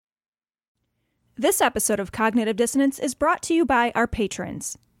This episode of Cognitive Dissonance is brought to you by our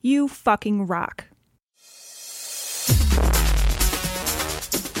patrons. You fucking rock.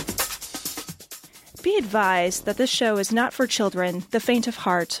 Be advised that this show is not for children, the faint of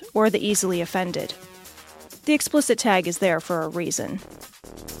heart, or the easily offended. The explicit tag is there for a reason.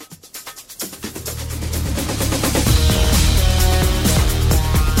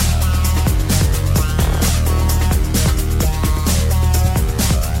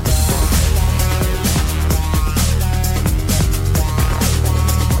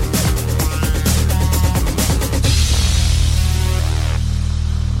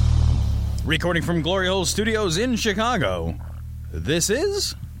 Recording from Glory Hole Studios in Chicago, this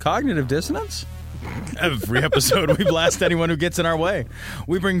is Cognitive Dissonance. Every episode, we blast anyone who gets in our way.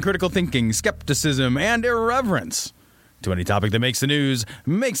 We bring critical thinking, skepticism, and irreverence to any topic that makes the news,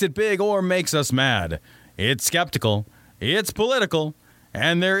 makes it big, or makes us mad. It's skeptical, it's political,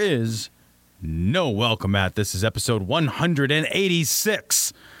 and there is no welcome mat. This is episode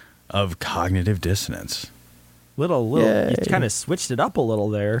 186 of Cognitive Dissonance. Little, you kind of switched it up a little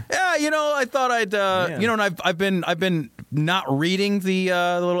there. Yeah, I thought I'd, and I've been not reading the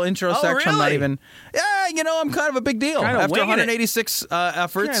little intro section. Really? I'm not even, I'm kind of a big deal. After 186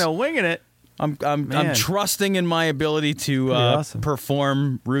 efforts, Kind of winging it. I'm trusting in my ability to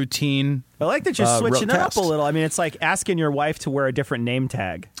perform routine. I like that you're switching it up test. a little. I mean, it's like asking your wife to wear a different name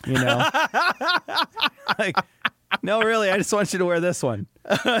tag. Like, no, really, I just want you to wear this one.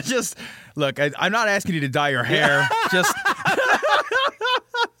 Just look, I'm not asking you to dye your hair. Just.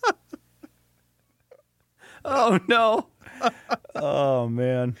 Oh no. Oh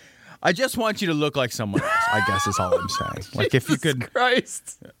man. I just want you to look like someone else, I guess is all I'm saying. Like if you could.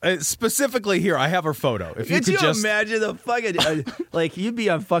 Christ. Specifically here, I have her photo. If Could you imagine the fucking, like you'd be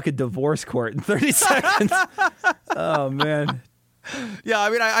on fucking divorce court in 30 seconds. Oh man. Yeah,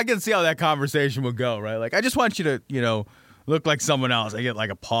 I mean, I can see how that conversation would go, right? Like, I just want you to, look like someone else. I get like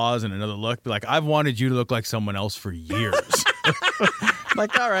a pause and another look. Be like, I've wanted you to look like someone else for years.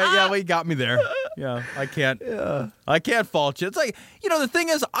 Like, all right, yeah, well, you got me there. Yeah, I can't fault you. It's like, the thing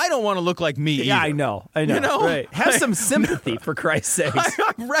is, I don't want to look like me Yeah, either. I know. Right. Have some sympathy, for Christ's sakes.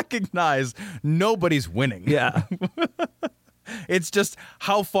 I recognize nobody's winning. Yeah. It's just,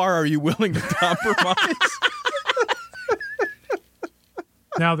 how far are you willing to compromise?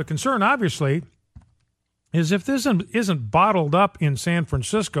 Now, the concern, obviously, is if this isn't bottled up in San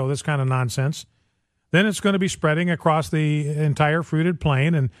Francisco, this kind of nonsense, then it's going to be spreading across the entire fruited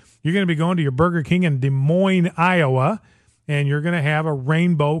plain, and you're going to be going to your Burger King in Des Moines, Iowa, and you're going to have a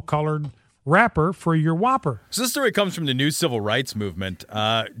rainbow-colored wrapper for your Whopper. So this story comes from the new civil rights movement.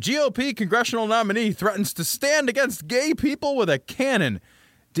 GOP congressional nominee threatens to stand against gay people with a cannon.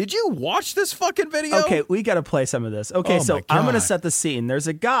 Did you watch this fucking video? Okay, we got to play some of this. Okay, so I'm going to set the scene. There's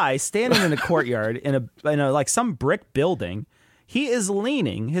a guy standing in a courtyard in a like some brick building. He is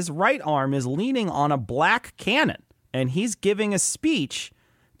leaning, his right arm is leaning on a black cannon, and he's giving a speech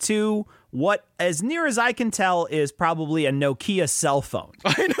to what, as near as I can tell, is probably a Nokia cell phone.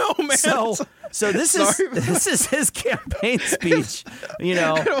 I know, man. So this is his campaign speech,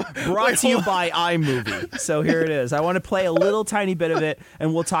 brought to you by iMovie. So here it is. I want to play a little tiny bit of it,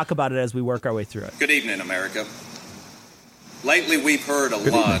 and we'll talk about it as we work our way through it. Good evening, America. Lately, we've heard a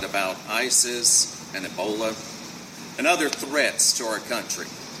lot about ISIS and Ebola and other threats to our country.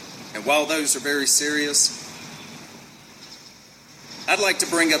 And while those are very serious, I'd like to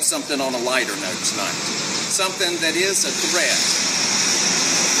bring up something on a lighter note tonight. Something that is a threat.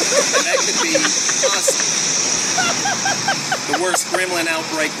 And that could be possible. The worst gremlin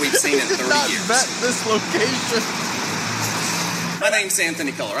outbreak we've seen in 30 years. Vet this location. My name's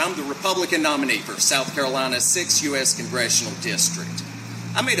Anthony Culler. I'm the Republican nominee for South Carolina's 6th U.S. Congressional District.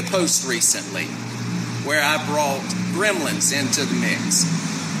 I made a post recently where I brought gremlins into the mix.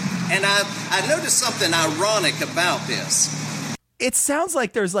 And I noticed something ironic about this. It sounds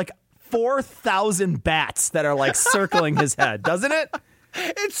like there's like 4,000 bats that are like circling his head, doesn't it?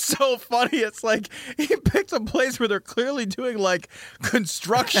 It's so funny. It's like he picked a place where they're clearly doing like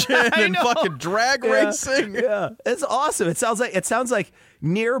construction and fucking drag racing. Yeah, it's awesome. It sounds like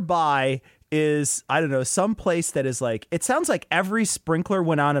nearby is, I don't know, some place that is like, it sounds like every sprinkler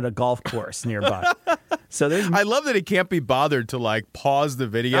went on at a golf course nearby. So I love that he can't be bothered to like pause the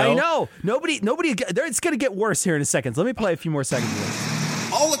video. I know. Nobody, it's going to get worse here in a second. Let me play a few more seconds of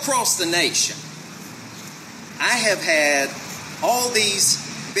this. All across the nation, I have had all these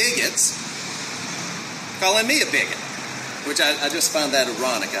bigots calling me a bigot, which I just find that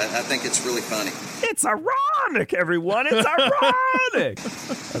ironic. I think it's really funny. It's ironic, everyone. It's ironic.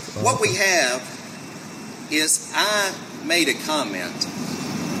 What we have is I made a comment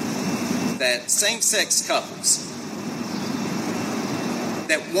that same-sex couples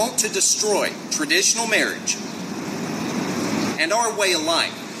that want to destroy traditional marriage and our way of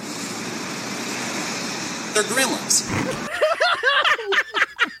life, they're gremlins.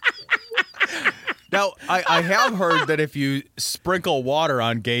 Now, I have heard that if you sprinkle water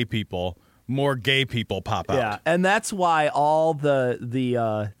on gay people, more gay people pop out. Yeah, and that's why all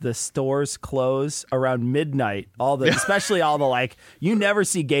the stores close around midnight. Especially all the like, you never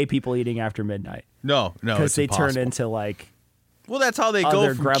see gay people eating after midnight. No, because they turn into like. Well, that's how they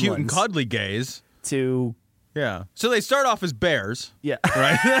go from cute and gremlins cuddly gays to. Yeah, so they start off as bears. Yeah,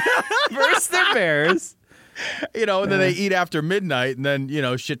 right. First they're bears. And then they eat after midnight, and then,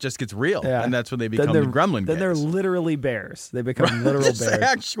 shit just gets real. Yeah. And that's when they become the gremlin Then gays. they're literally bears. They become literal bears.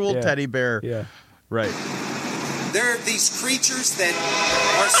 Actual teddy bear. Yeah. Right. There are these creatures that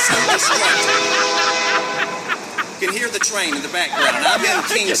are so destructive. You can hear the train in the background. I'm in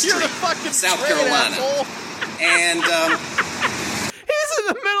King Street, South Carolina. And he's in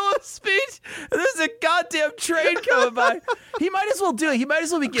the middle of a speech, and there's a goddamn train coming by. He might as well do it. He might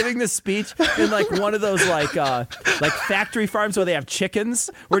as well be giving this speech in like one of those like factory farms where they have chickens.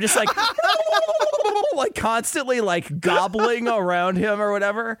 We're just like constantly like gobbling around him or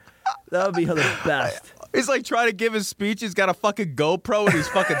whatever. That would be the best. He's like trying to give his speech. He's got a fucking GoPro and he's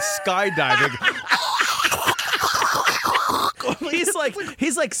fucking skydiving.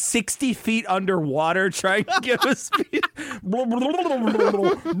 He's like 60 feet underwater trying to give a speech.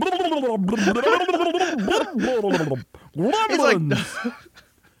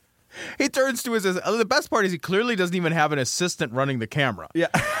 He turns to the best part is he clearly doesn't even have an assistant running the camera. Yeah.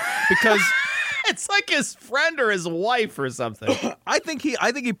 Because it's like his friend or his wife or something. I think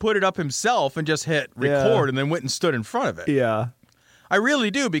he put it up himself and just hit record and then went and stood in front of it. Yeah. I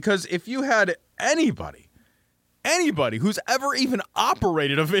really do, because if you had anybody who's ever even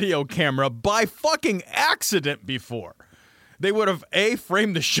operated a video camera by fucking accident before, they would have A,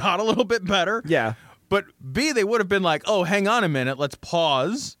 framed the shot a little bit better. Yeah. But B, they would have been like, oh, hang on a minute, let's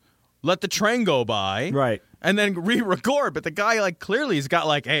pause, let the train go by. Right. And then re-record. But the guy, like, clearly he's got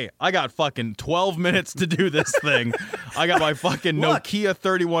like, hey, I got fucking 12 minutes to do this thing. I got my fucking Nokia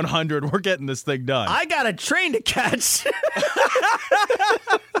 3100. We're getting this thing done. I got a train to catch.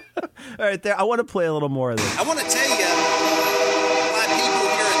 All right, there. I want to play a little more of this. I want to tell you why people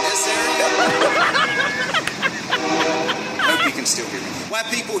here in this area. I hope you can still hear me. Why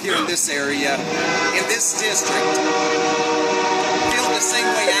people here in this area, in this district, feel the same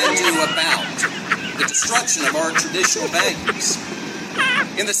way I do about the destruction of our traditional values.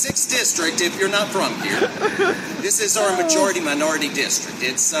 In the 6th district, if you're not from here, this is our majority-minority district.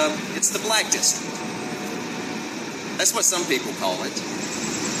 It's the black district. That's what some people call it.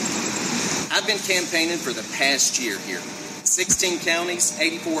 I've been campaigning for the past year here. 16 counties,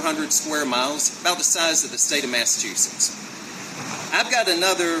 8,400 square miles, about the size of the state of Massachusetts. I've got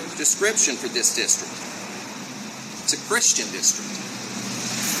another description for this district. It's a Christian district.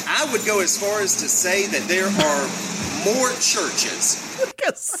 I would go as far as to say that there are more churches. Like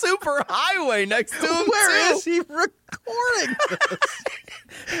a super highway next to him. Where is he recording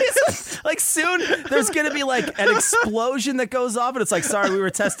this? Like soon there's going to be like an explosion that goes off and it's like, sorry, we were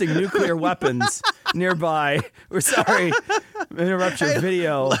testing nuclear weapons nearby. We're sorry. Interrupt your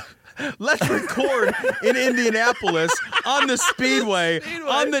video. Let's record in Indianapolis on the Speedway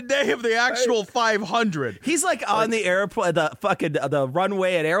on the day of the actual 500. He's like on the airplane, the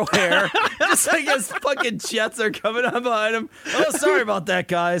runway at Air. Just like his fucking jets are coming on behind him. Oh, sorry about that,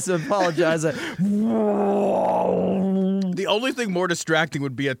 guys. I apologize. The only thing more distracting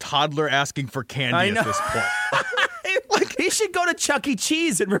would be a toddler asking for candy at this point. He should go to Chuck E.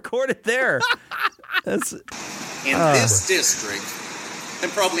 Cheese and record it there. This district,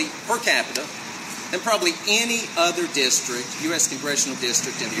 and probably per capita, and probably any other district, U.S. congressional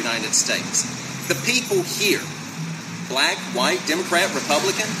district in the United States, the people here, black, white, Democrat,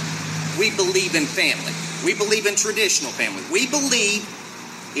 Republican, we believe in family. We believe in traditional family. We believe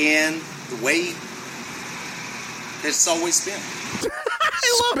in the way it's always been.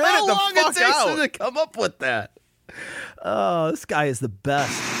 I love how long it takes him to come up with that. Oh, this guy is the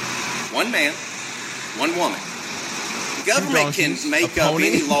best. One man, one woman. Government can make up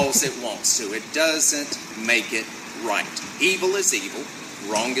any laws it wants to. It doesn't make it right. Evil is evil.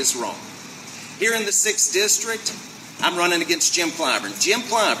 Wrong is wrong. Here in the 6th District, I'm running against Jim Clyburn. Jim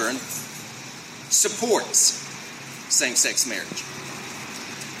Clyburn supports same-sex marriage.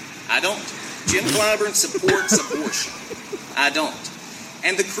 I don't. Jim Clyburn supports abortion. I don't.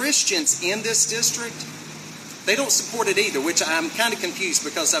 And the Christians in this district, they don't support it either, which I'm kind of confused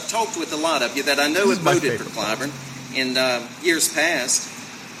because I've talked with a lot of you that I know have voted for Clyburn in years past.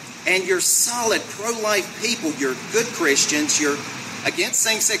 and you're solid pro-life people, you're good Christians, you're against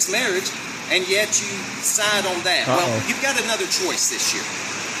same-sex marriage, and yet you side on that. Uh-oh. Well, you've got another choice this year.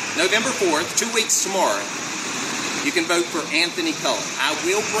 November 4th, 2 weeks tomorrow, you can vote for Anthony Culler. I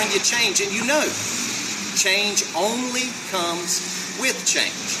will bring you change, and you know, change only comes with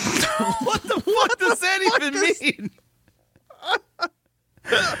change. What the fuck does that even mean?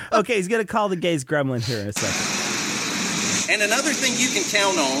 Okay, he's going to call the gays gremlin here in a second. And another thing you can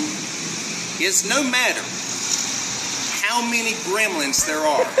count on is no matter how many gremlins there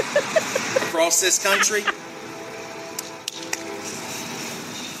are across this country,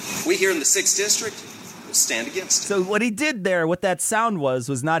 we here in the 6th District will stand against it. So what he did there, what that sound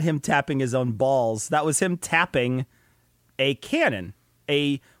was not him tapping his own balls. That was him tapping a cannon,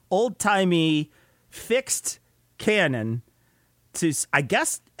 a old-timey fixed cannon to, I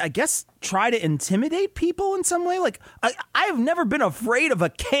guess, try to intimidate people in some way. Like, I have never been afraid of a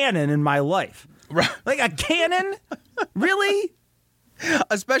cannon in my life. Right. Like a cannon? Really?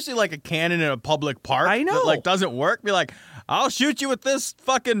 Especially like a cannon in a public park. I know. That, like, doesn't work. Be like, I'll shoot you with this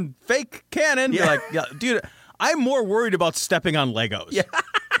fucking fake cannon. Yeah. Be like, yeah, dude, I'm more worried about stepping on Legos. Yeah.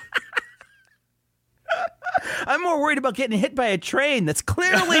 I'm more worried about getting hit by a train that's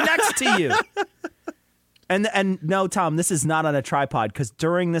clearly next to you. And no, Tom, this is not on a tripod, because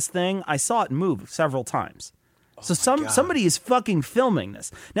during this thing, I saw it move several times. So somebody is fucking filming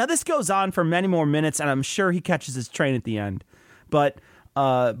this. Now, this goes on for many more minutes, and I'm sure he catches his train at the end. But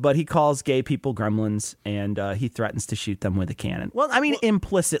he calls gay people gremlins, and he threatens to shoot them with a cannon. Well, I mean,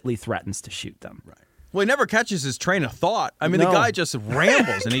 implicitly threatens to shoot them. Right. Well, he never catches his train of thought. I mean, No. the guy just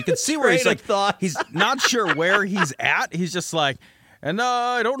rambles, and you can see where he's Train like, of thought. he's not sure where he's at. He's just like, and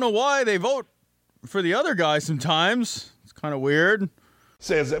I don't know why they vote for the other guy sometimes. It's kind of weird.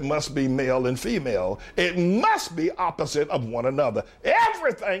 Says it must be male and female. It must be opposite of one another.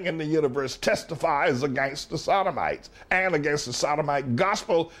 Everything in the universe testifies against the Sodomites and against the Sodomite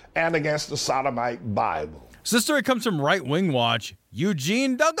gospel and against the Sodomite Bible. So this story comes from Right Wing Watch.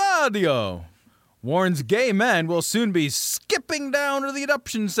 Eugene Delgadio warns gay men will soon be skipping down to the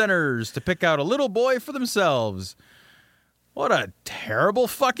adoption centers to pick out a little boy for themselves. What a terrible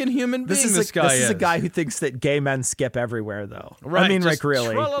fucking human being this guy is. This is a guy who thinks that gay men skip everywhere, though. Right, I mean, just like,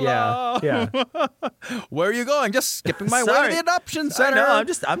 really. tra-la-la. Yeah. Where are you going? Just skipping my way Sorry. to the adoption I center.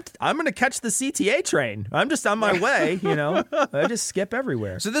 know, I'm going to catch the CTA train. I'm just on my way, you know. I just skip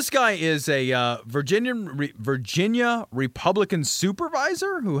everywhere. So this guy is a Virginia Republican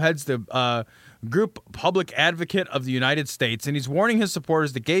supervisor who heads the group Public Advocate of the United States, and he's warning his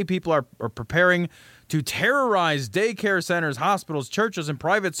supporters that gay people are preparing to terrorize daycare centers, hospitals, churches, and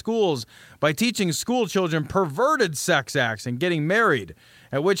private schools by teaching school children perverted sex acts and getting married,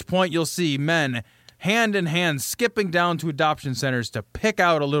 at which point you'll see men hand in hand skipping down to adoption centers to pick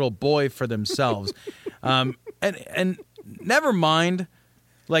out a little boy for themselves. And never mind,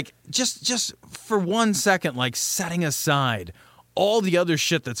 like, just for 1 second, like, setting aside all the other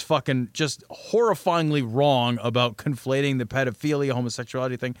shit that's fucking just horrifyingly wrong about conflating the pedophilia,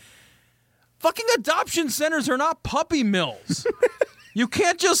 homosexuality thing. Fucking adoption centers are not puppy mills. You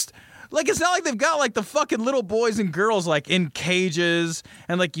can't just, like, it's not like they've got, like, the fucking little boys and girls, like, in cages,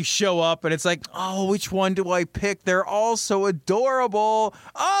 and, like, you show up, and it's like, oh, which one do I pick? They're all so adorable.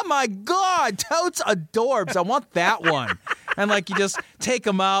 Oh, my God, totes adorbs. I want that one. And, like, you just take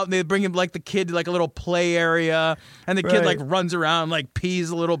them out, and they bring him, like, the kid to, like, a little play area, and the kid, like, runs around, like, pees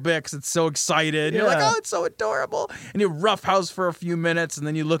a little bit because it's so excited. You're like, oh, it's so adorable. And you roughhouse for a few minutes, and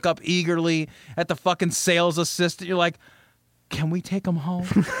then you look up eagerly at the fucking sales assistant. You're like, can we take him home?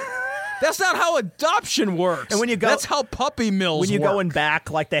 That's not how adoption works. And when you go, that's how puppy mills work. When you go in back,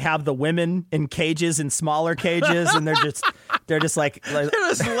 like, they have the women in cages, in smaller cages, and they're just like they're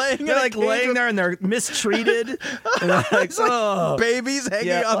just laying, laying there, and they're mistreated. And they're like, oh, babies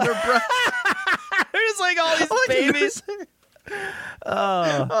hanging on their breath. There's like all these babies.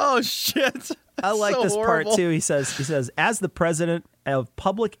 Oh shit. I like so this horrible. part too. He says, as the president of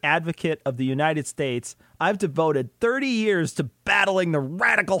Public Advocate of the United States, I've devoted 30 years to battling the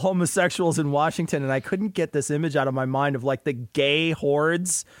radical homosexuals in Washington, and I couldn't get this image out of my mind of, like, the gay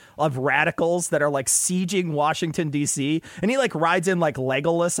hordes of radicals that are, like, sieging Washington, D.C., and he, like, rides in like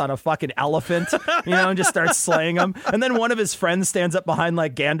Legolas on a fucking elephant, you know, and just starts slaying them. And then one of his friends stands up behind,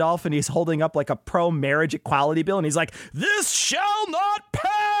 like, Gandalf, and he's holding up, like, a pro-marriage equality bill, and he's like, this shall not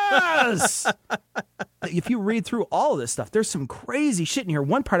pass! If you read through all of this stuff, there's some crazy shit in here.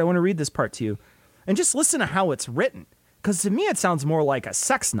 One part, I want to read this part to you. And just listen to how it's written. Because to me, it sounds more like a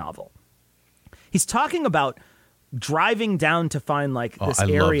sex novel. He's talking about driving down to find like this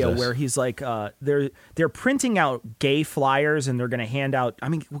area where he's like, they're printing out gay flyers and they're going to hand out. I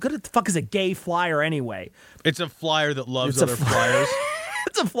mean, what the fuck is a gay flyer anyway? It's a flyer that loves other flyers.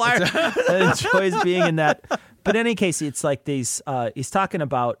 It's a flyer that enjoys being in that. But in any case, it's like these. He's talking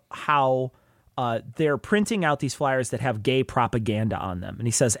about how they're printing out these flyers that have gay propaganda on them. And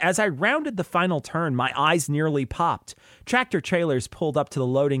he says, as I rounded the final turn, my eyes nearly popped. Tractor trailers pulled up to the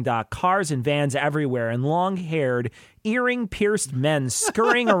loading dock, cars and vans everywhere, and long-haired, earring-pierced men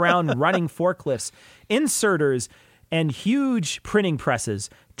scurrying around running forklifts, inserters, and huge printing presses.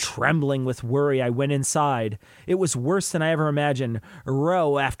 Trembling with worry, I went inside. It was worse than I ever imagined.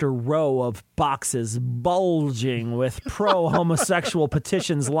 Row after row of boxes bulging with pro-homosexual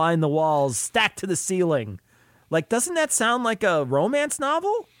petitions lined the walls, stacked to the ceiling. Like, doesn't that sound like a romance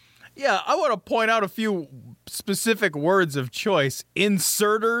novel? Yeah, I want to point out a few specific words of choice.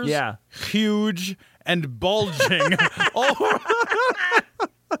 Inserters, huge, and bulging.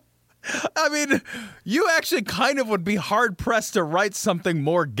 I mean, you actually kind of would be hard-pressed to write something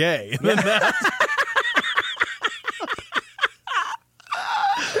more gay than that.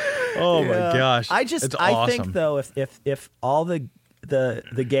 Oh, my gosh. I think, though, if all the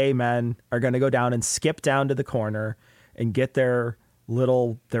gay men are going to go down and skip down to the corner and get their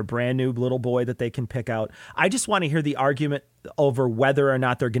brand new little boy that they can pick out, I just want to hear the argument over whether or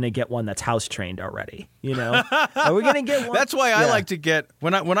not they're going to get one that's house trained already. You know, are we going to get one? That's why I like to get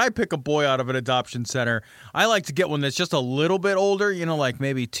when I pick a boy out of an adoption center, I like to get one that's just a little bit older. You know, like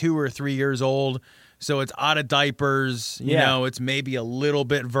maybe 2 or 3 years old, so it's out of diapers. You know, it's maybe a little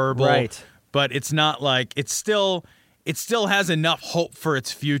bit verbal, right? But it's not like it still has enough hope for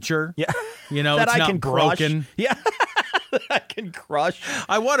its future. Yeah, you know, that it's I not can broken. Crush. Yeah. I can crush.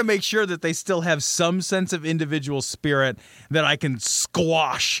 I want to make sure that they still have some sense of individual spirit that I can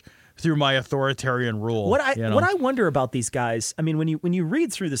squash through my authoritarian rule. What I wonder about these guys, I mean, when you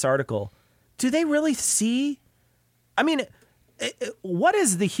read through this article, do they really see? I mean, what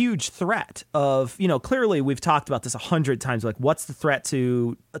is the huge threat of, you know, clearly we've talked about this 100 times. Like, what's the threat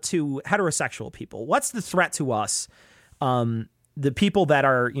to heterosexual people? What's the threat to us? The people that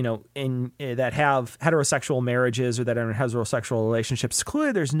are, you know, that have heterosexual marriages or that are in heterosexual relationships,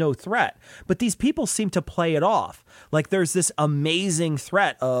 clearly there's no threat. But these people seem to play it off like there's this amazing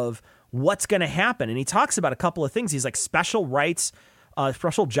threat of what's going to happen. And he talks about a couple of things. He's like special rights,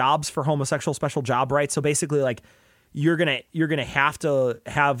 special jobs for homosexuals, special job rights. So basically, like you're gonna have to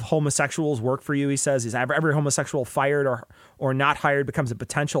have homosexuals work for you. He says every homosexual fired or not hired becomes a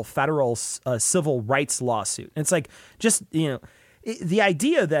potential federal civil rights lawsuit. And it's like just, you know. The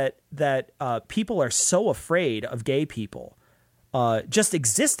idea that people are so afraid of gay people just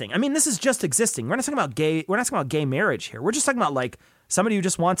existing. I mean, this is just existing. We're not talking about gay marriage here. We're just talking about like somebody who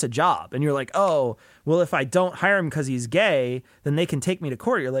just wants a job. And you're like, oh, well, if I don't hire him because he's gay, then they can take me to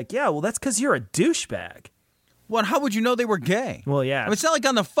court. You're like, yeah, well, that's because you're a douchebag. Well, how would you know they were gay? Well, yeah. I mean, it's not like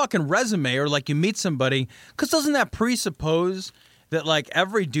on the fucking resume or like you meet somebody, because doesn't that presuppose that like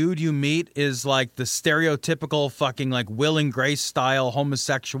every dude you meet is like the stereotypical fucking like Will and Grace style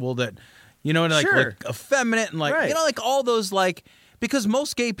homosexual that, you know, like, sure. like effeminate and like, right. you know, like all those like, because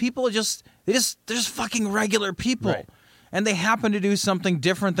most gay people they're just fucking regular people. Right. And they happen to do something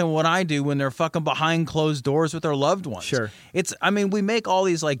different than what I do when they're fucking behind closed doors with their loved ones. Sure. I mean, we make all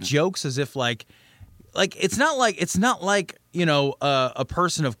these like jokes as if like it's not like, you know, a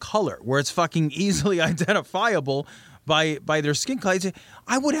person of color where it's fucking easily identifiable by their skin color.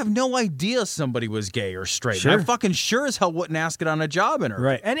 I would have no idea somebody was gay or straight. Sure. I fucking sure as hell wouldn't ask it on a job interview.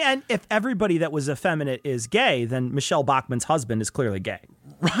 Right. And if everybody that was effeminate is gay, then Michelle Bachmann's husband is clearly gay.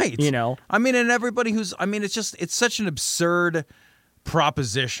 Right. You know? I mean, and everybody it's such an absurd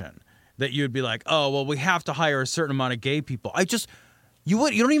proposition that you would be like, oh, well, we have to hire a certain amount of gay people. You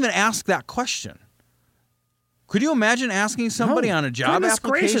don't even ask that question. Could you imagine asking somebody on a job goodness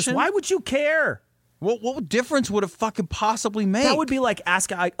application? Gracious, why would you care? What difference would it fucking possibly make? That would be like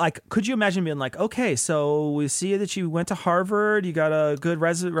could you imagine being like, okay, so we see that you went to Harvard, you got a good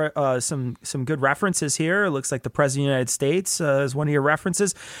some good references here. It looks like the President of the United States is one of your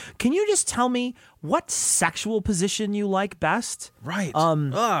references. Can you just tell me what sexual position you like best? Right.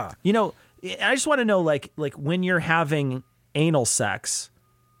 You know, I just want to know like when you're having anal sex.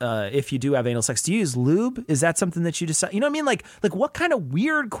 If you do have anal sex, do you use lube? Is that something that you decide? You know what I mean? Like what kind of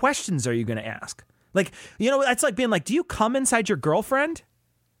weird questions are you going to ask? Like, you know, that's like being like, do you come inside your girlfriend?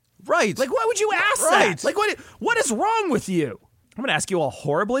 Right. Like, why would you ask that? Like, what is wrong with you? I'm going to ask you a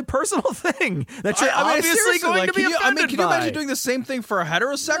horribly personal thing that you're obviously going to be offended can you imagine doing the same thing for a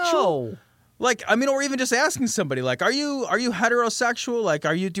heterosexual? No. Like, I mean, or even just asking somebody, like, are you heterosexual? Like,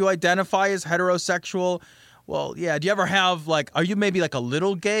 do you identify as heterosexual? well, yeah. Do you ever have like, are you maybe like a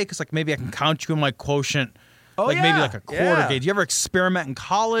little gay? Because like maybe I can count you in my quotient. Oh, like maybe like a quarter gay. Do you ever experiment in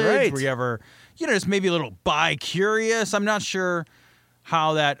college? Right. Were you ever, just maybe a little bi-curious? I'm not sure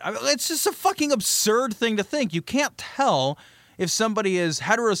how that, it's just a fucking absurd thing to think. You can't tell if somebody is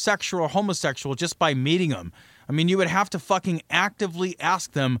heterosexual or homosexual just by meeting them. I mean, you would have to fucking actively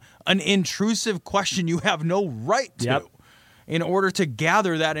ask them an intrusive question you have no right to in order to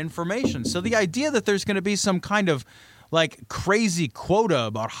gather that information. So the idea that there's going to be some kind of like crazy quota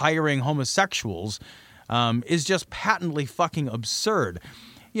about hiring homosexuals is just patently fucking absurd.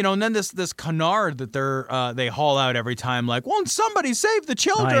 And then this canard that they haul out every time, like, won't somebody save the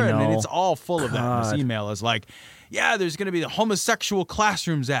children? And it's all full of that. This email is like, yeah, there's going to be the Homosexual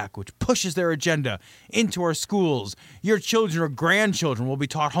Classrooms Act, which pushes their agenda into our schools. Your children or grandchildren will be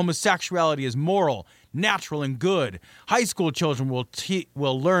taught homosexuality is moral, natural, and good. High school children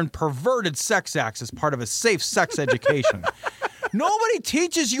will learn perverted sex acts as part of a safe sex education. Nobody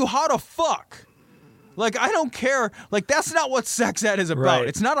teaches you how to fuck. Like, I don't care. Like, that's not what sex ed is about. Right.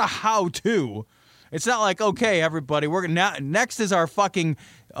 It's not a how-to. It's not like, okay, everybody, next is our fucking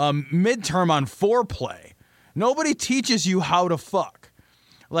midterm on foreplay. Nobody teaches you how to fuck.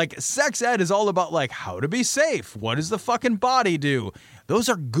 Like, sex ed is all about, like, how to be safe. What does the fucking body do? Those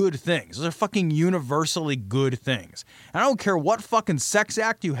are good things. Those are fucking universally good things. And I don't care what fucking sex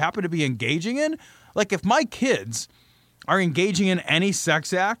act you happen to be engaging in. Like, if my kids are engaging in any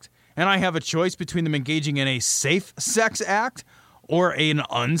sex act, and I have a choice between them engaging in a safe sex act or an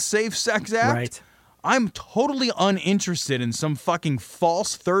unsafe sex act, right, I'm totally uninterested in some fucking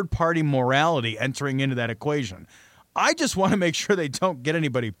false third-party morality entering into that equation. I just want to make sure they don't get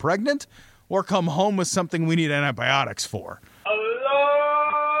anybody pregnant or come home with something we need antibiotics for.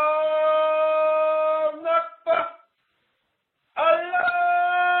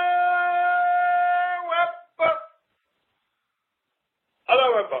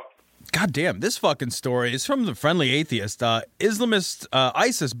 God damn, this fucking story is from the Friendly Atheist. Islamist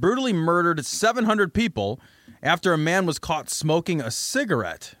ISIS brutally murdered 700 people after a man was caught smoking a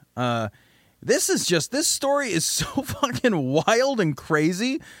cigarette. This story is so fucking wild and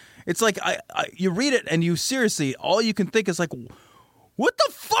crazy. It's like, you read it and you seriously, all you can think is like, what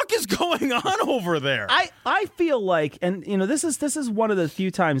the fuck is going on over there? I feel like, and this is one of the few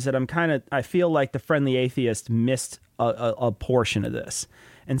times that I feel like the Friendly Atheist missed a portion of this.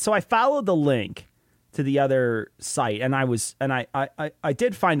 And so I followed the link to the other site, and I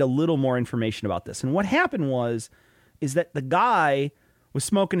did find a little more information about this. And what happened is that the guy was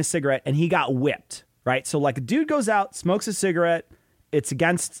smoking a cigarette and he got whipped, right? So like a dude goes out, smokes a cigarette, it's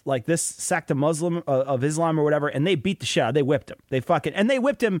against like this sect of Islam or whatever, and they beat the shit out. They whipped him. And they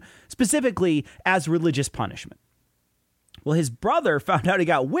whipped him specifically as religious punishment. Well, his brother found out he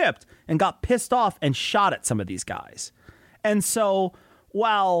got whipped and got pissed off and shot at some of these guys. And so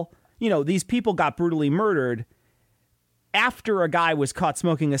while, these people got brutally murdered after a guy was caught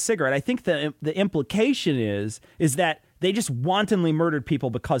smoking a cigarette, I think the implication is that they just wantonly murdered people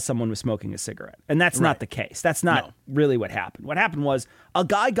because someone was smoking a cigarette. And that's not the case. That's not really what happened. What happened was a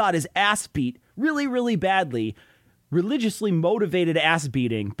guy got his ass beat really, really badly, religiously motivated ass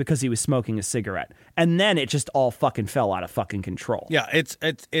beating because he was smoking a cigarette. And then it just all fucking fell out of fucking control. Yeah, it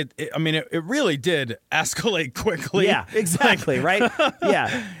really did escalate quickly. Yeah, exactly, right?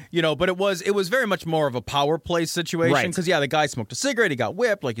 Yeah. But it was very much more of a power play situation because, the guy smoked a cigarette, he got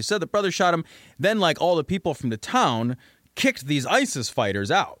whipped, like you said, the brother shot him. Then, like, all the people from the town kicked these ISIS fighters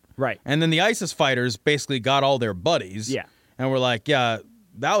out. Right. And then the ISIS fighters basically got all their buddies. Yeah. And were like, yeah,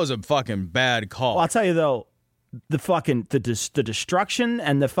 that was a fucking bad call. Well, I'll tell you, though, the fucking the destruction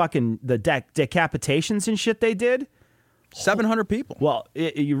and the fucking the decapitations and shit they did. 700 people. Well,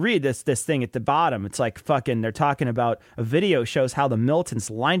 you read this thing at the bottom. It's like fucking. They're talking about a video shows how the militants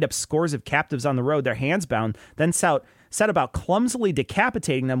lined up scores of captives on the road, their hands bound, then set about clumsily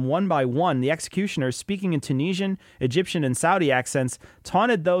decapitating them one by one. The executioners, speaking in Tunisian, Egyptian, and Saudi accents,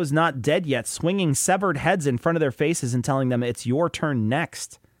 taunted those not dead yet, swinging severed heads in front of their faces and telling them, "It's your turn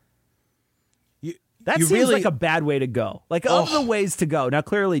next." That seems really, like a bad way to go. Like, of the ways to go. Now,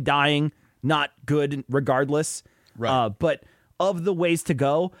 clearly dying, not good regardless. Right. But of the ways to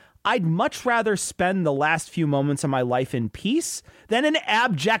go, I'd much rather spend the last few moments of my life in peace than in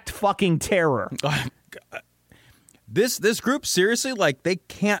abject fucking terror. This group, seriously, like, they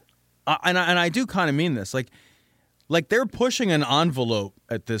can't... and I do kind of mean this. Like they're pushing an envelope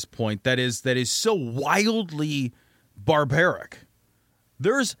at this point that is so wildly barbaric.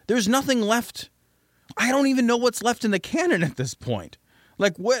 There's nothing left. I don't even know what's left in the canon at this point.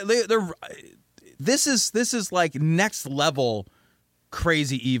 Like this is like next level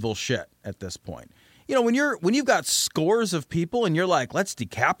crazy evil shit at this point. when you've got scores of people and you're like, let's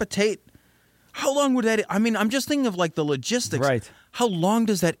decapitate. How long would that? I mean, I'm just thinking of like the logistics. Right. How long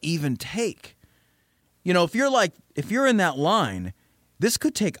does that even take? If you're in that line, this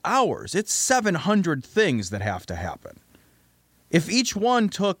could take hours. It's 700 things that have to happen. If each one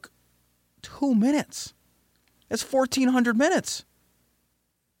took 2 minutes, that's 1,400 minutes.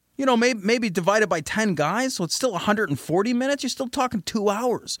 Maybe divided by 10 guys, so it's still 140 minutes. You're still talking 2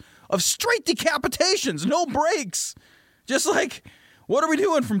 hours of straight decapitations, no breaks. Just like, what are we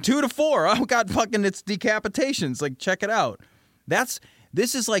doing from 2 to 4? Oh, God, fucking, it's decapitations. Like, check it out. This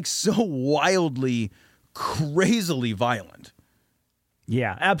is like so wildly, crazily violent.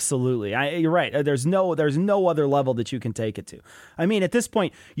 Yeah, absolutely. You're right. There's no other level that you can take it to. I mean, at this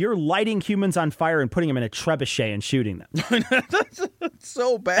point, you're lighting humans on fire and putting them in a trebuchet and shooting them. That's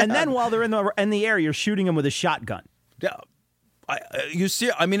so bad. And then while they're in the air, you're shooting them with a shotgun. Yeah, you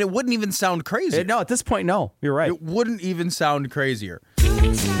see. I mean, it wouldn't even sound crazy. No, at this point, no. You're right. It wouldn't even sound crazier.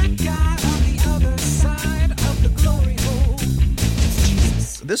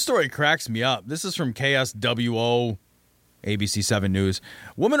 This story cracks me up. This is from KSWO. ABC 7 News.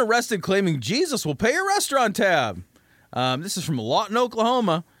 Woman arrested claiming Jesus will pay her restaurant tab. This is from Lawton,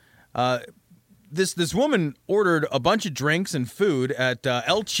 Oklahoma. This woman ordered a bunch of drinks and food at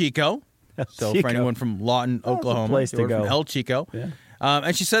El Chico. So for anyone from Lawton, Oklahoma, place to go. From El Chico. Yeah.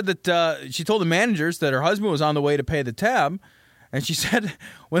 And she said that she told the managers that her husband was on the way to pay the tab. And she said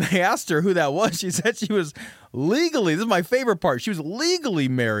when they asked her who that was, she said she was legally, this is my favorite part, she was legally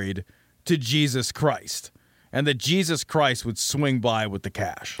married to Jesus Christ. And that Jesus Christ would swing by with the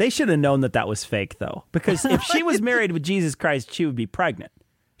cash. They should have known that was fake, though. Because if she was married with Jesus Christ, she would be pregnant.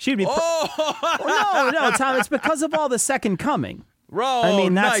 She'd be no, Tom, it's because of all the second coming. I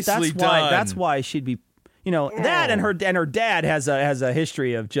mean, that's why she'd be, that and her dad has a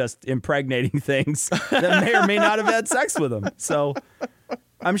history of just impregnating things that may or may not have had sex with him. So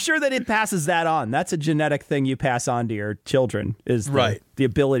I'm sure that it passes that on. That's a genetic thing you pass on to your children, is the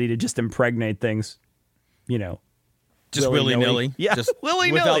ability to just impregnate things, just willy-nilly. Yeah, just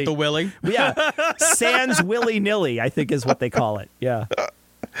willy-nilly. Without the willy. Yeah, sans willy-nilly, I think is what they call it. Yeah.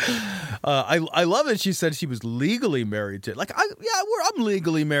 I love that she said she was legally married to. Like, I'm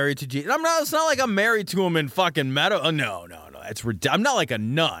legally married to Jesus. It's not like I'm married to him in fucking meta. No. I'm not like a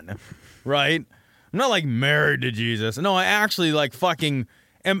nun, right? I'm not like married to Jesus. No, I actually like fucking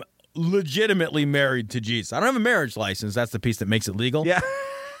am legitimately married to Jesus. I don't have a marriage license. That's the piece that makes it legal. Yeah,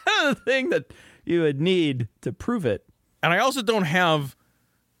 the thing that you would need to prove it. And I also don't have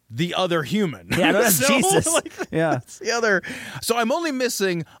the other human. Yeah, that's Jesus. Yeah, that's the other. So I'm only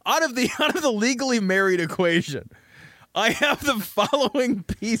missing out of the legally married equation. I have the following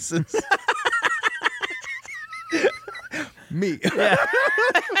pieces. Me. Yeah.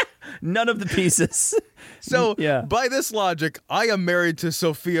 None of the pieces. So by this logic, I am married to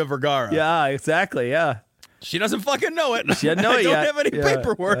Sofia Vergara. Yeah, exactly. Yeah. She doesn't fucking know it. She doesn't know it yet. I don't have any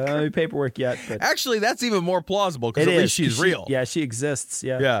paperwork. I don't have any paperwork yet. But actually, that's even more plausible because at least she's real. She exists.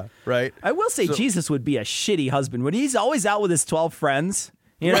 Yeah. Yeah, right. I will say Jesus would be a shitty husband. When he's always out with his 12 friends.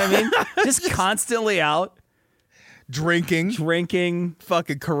 You know what I mean? Just constantly out. Drinking.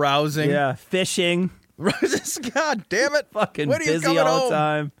 Fucking carousing. Yeah. Fishing. God damn it. Fucking busy all the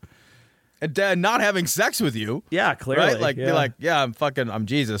time. And dad not having sex with you. Yeah, clearly. Right? Like, you're like, I'm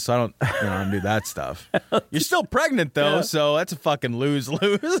Jesus, so I don't do that stuff. You're still pregnant, though, so that's a fucking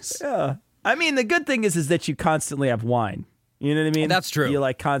lose-lose. Yeah. I mean, the good thing is that you constantly have wine. You know what I mean? That's true. You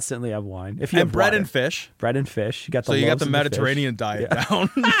like constantly have wine. If you have bread and fish. Bread and fish. You got so you got the Mediterranean diet down.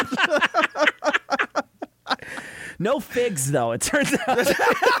 No figs, though, it turns out.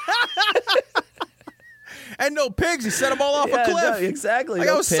 And no pigs. He set them all off a cliff. No, exactly. Like,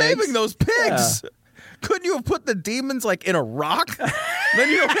 I was saving those pigs. Yeah. Couldn't you have put the demons like in a rock? Then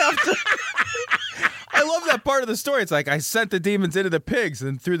you don't have to. I love that part of the story. It's like I sent the demons into the pigs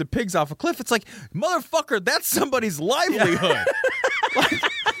and threw the pigs off a cliff. It's like, motherfucker, that's somebody's livelihood.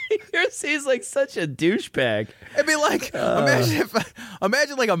 He's like such a douchebag. It'd be like,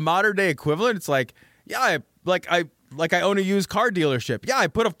 imagine like a modern day equivalent. It's like, I own a used car dealership. Yeah, I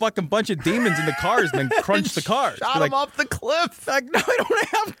put a fucking bunch of demons in the cars and then crunched the cars. Shot them off the cliff. Like, no, I don't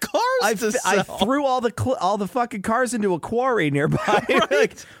have cars to sell. I threw all the fucking cars into a quarry nearby. Right.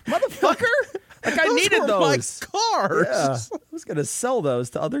 Like, motherfucker. Like, I needed those. My cars. Yeah. I was going to sell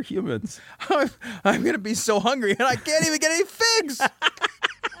those to other humans. I'm going to be so hungry and I can't even get any figs.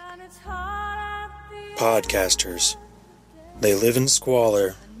 Podcasters. They live in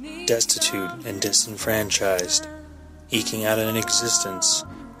squalor, destitute and disenfranchised, eking out an existence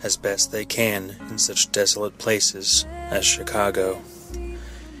as best they can in such desolate places as Chicago.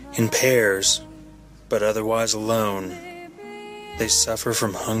 In pairs, but otherwise alone. They suffer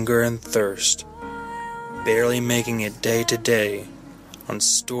from hunger and thirst, barely making it day to day on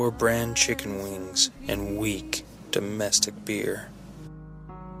store-brand chicken wings and weak domestic beer.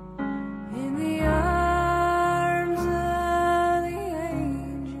 In the arms of the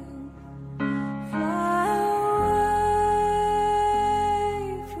angel, fly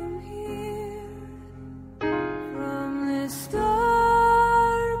away from here, from this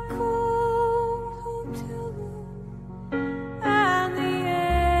dark, cold hotel room, and the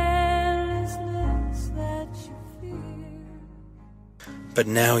endlessness that you fear. But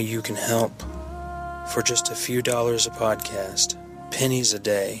now you can help. For just a few dollars a podcast, pennies a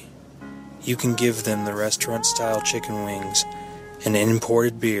day, you can give them the restaurant-style chicken wings and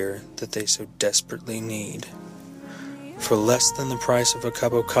imported beer that they so desperately need. For less than the price of a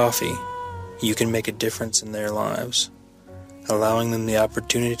cup of coffee, you can make a difference in their lives, allowing them the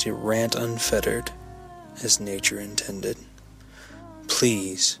opportunity to rant unfettered, as nature intended.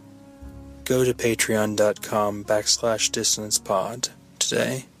 Please, go to patreon.com/dissonancepod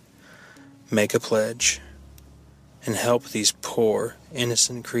today. Make a pledge and help these poor,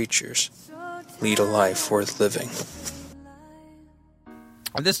 innocent creatures lead a life worth living.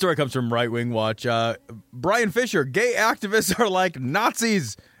 This story comes from Right Wing Watch. Brian Fisher, gay activists are like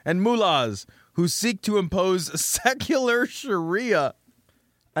Nazis and mullahs who seek to impose secular Sharia.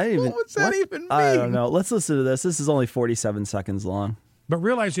 What's that even mean? I don't know. Let's listen to this. This is only 47 seconds long. But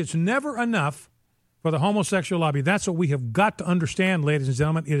realize it's never enough for the homosexual lobby. That's what we have got to understand, ladies and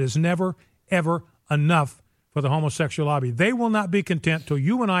gentlemen. It is never, ever enough for the homosexual lobby. They will not be content till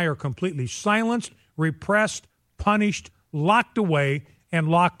you and I are completely silenced, repressed, punished, locked away, and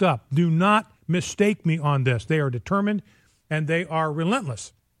locked up. Do not mistake me on this. They are determined, and they are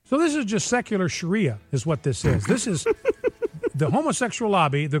relentless. So this is just secular Sharia is what this is. This is the homosexual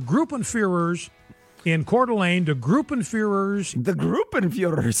lobby, the Gruppenführers in Coeur d'Alene, the Gruppenführers. The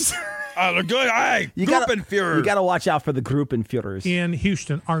Gruppenführers. You gotta watch out for the Gruppenführers in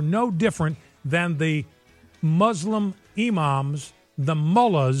Houston are no different than the Muslim imams, the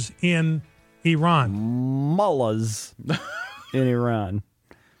mullahs in Iran. Mullahs in Iran.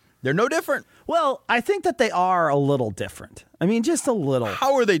 They're no different. Well, I think that they are a little different. I mean, just a little.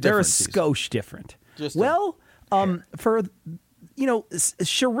 How are they different? They're a skosh different. For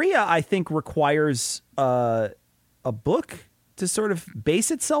Sharia, I think requires a book to sort of base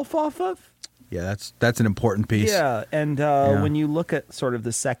itself off of. Yeah, that's an important piece. Yeah, and when you look at sort of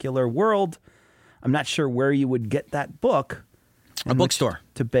the secular world, I'm not sure where you would get that book. A bookstore.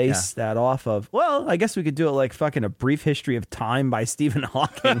 To base that off of. Well, I guess we could do it like fucking A Brief History of Time by Stephen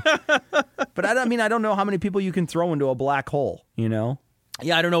Hawking. But I don't know how many people you can throw into a black hole, you know?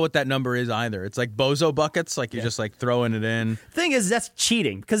 Yeah, I don't know what that number is either. It's like bozo buckets, like you're just like throwing it in. Thing is, that's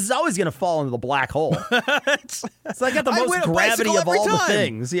cheating because it's always going to fall into the black hole. It's like got the most gravity of all the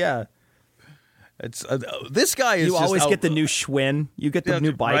things. Yeah. It's this guy is. You just always get the new Schwinn. You get the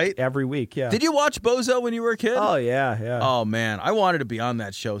new bike every week. Yeah. Did you watch Bozo when you were a kid? Oh yeah. Oh man, I wanted to be on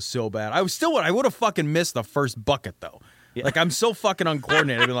that show so bad. I would have fucking missed the first bucket though. Yeah. Like I'm so fucking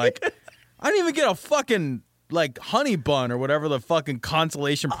uncoordinated. I'd be like, I didn't even get a fucking like honey bun or whatever the fucking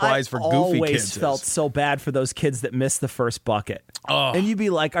consolation prize for goofy kids is. I always felt so bad for those kids that missed the first bucket. Oh. And you'd be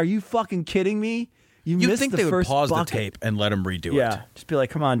like, "Are you fucking kidding me?" You'd think they would pause the tape and let him redo it. Yeah, just be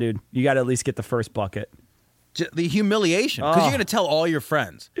like, come on, dude. You got to at least get the first bucket. The humiliation. Because you're going to tell all your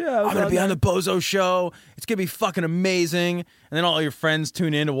friends. Yeah, I'm going to be on the Bozo show. It's going to be fucking amazing. And then all your friends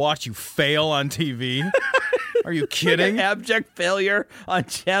tune in to watch you fail on TV. Are you kidding? Abject failure on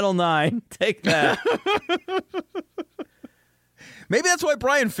Channel 9. Take that. Maybe that's why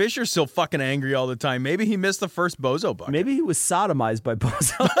Brian Fisher's so fucking angry all the time. Maybe he missed the first Bozo bucket. Maybe he was sodomized by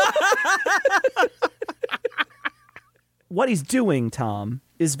Bozo. What he's doing, Tom,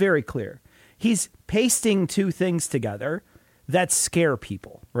 is very clear. He's pasting two things together that scare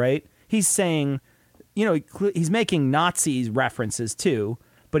people, right? He's saying, he's making Nazi references too,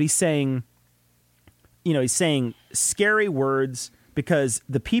 but he's saying scary words because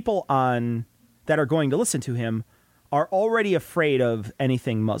the people that are going to listen to him are already afraid of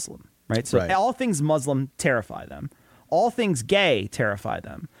anything Muslim, right? So all things Muslim terrify them. All things gay terrify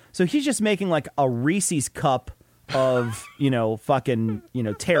them. So he's just making like a Reese's cup of,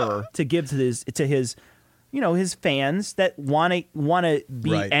 terror to give to his fans that want to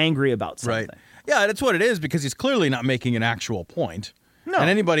be angry about something. Right. Yeah, that's what it is because he's clearly not making an actual point. No. And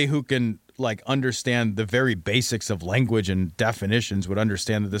anybody who can understand the very basics of language and definitions would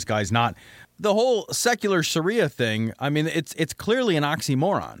understand that this guy's not. The whole secular Sharia thing, I mean, it's clearly an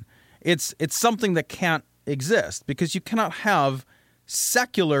oxymoron. It's something that can't exist because you cannot have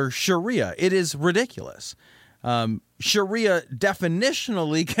secular Sharia. It is ridiculous. Sharia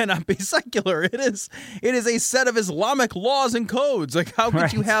definitionally cannot be secular. It is a set of Islamic laws and codes. Like, how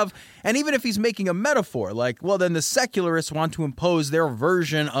could you have, and even if he's making a metaphor, like, well, then the secularists want to impose their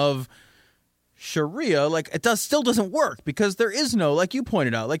version of Sharia, like, it still doesn't work, because there is no, like you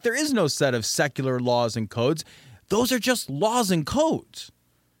pointed out, like, there is no set of secular laws and codes. Those are just laws and codes.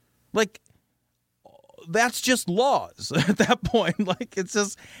 Like, that's just laws at that point. Like, it's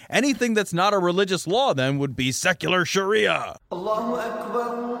just anything that's not a religious law then would be secular Sharia. Allahu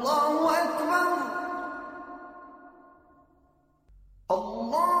Akbar, Allahu Akbar.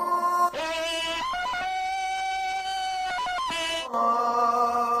 Allah.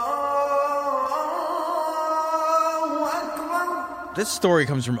 Allahu Akbar. This story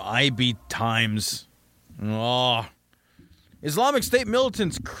comes from IB Times. Oh. Islamic State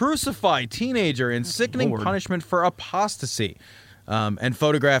militants crucify teenager in sickening punishment for apostasy, and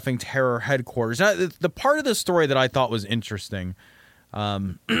photographing terror headquarters. Now, the part of the story that I thought was interesting,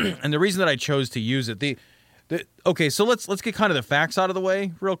 and the reason that I chose to use it, okay, so let's get kind of the facts out of the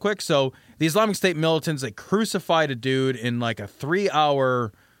way real quick. So the Islamic State militants, they crucified a dude in like a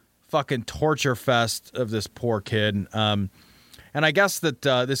 3-hour fucking torture fest of this poor kid. And I guess that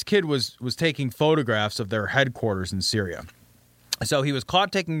this kid was taking photographs of their headquarters in Syria. So he was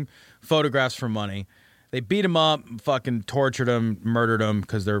caught taking photographs for money. They beat him up, fucking tortured him, murdered him,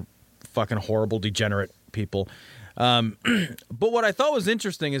 because they're fucking horrible, degenerate people. But what I thought was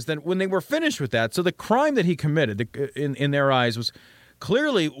interesting is that when they were finished with that, so the crime that he committed, in their eyes, was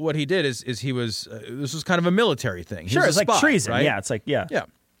clearly what he did is he was, this was kind of a military thing. Sure, it's like treason. Right? Yeah, it's like, yeah. Yeah.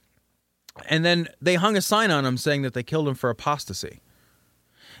 And then they hung a sign on him saying that they killed him for apostasy.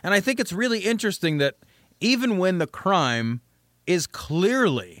 And I think it's really interesting that even when the crime is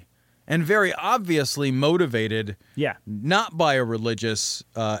clearly and very obviously motivated not by a religious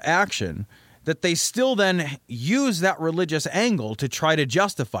action, that they still then use that religious angle to try to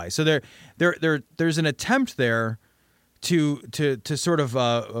justify. So there's an attempt there to sort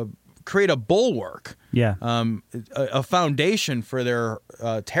of create a bulwark, a foundation for their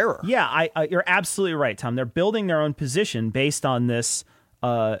terror. Yeah, you're absolutely right, Tom. They're building their own position based on this,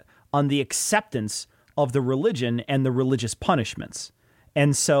 on the acceptance of the religion and the religious punishments.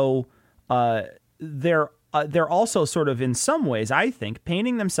 And so they're also sort of, in some ways, I think,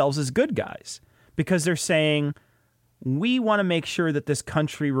 painting themselves as good guys, because they're saying, we want to make sure that this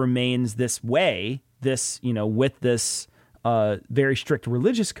country remains this way, with this very strict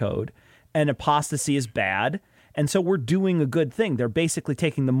religious code, and apostasy is bad. And so we're doing a good thing. They're basically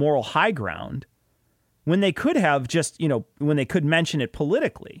taking the moral high ground when they could have just, when they could mention it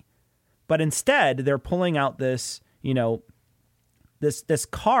politically. But instead, they're pulling out this, this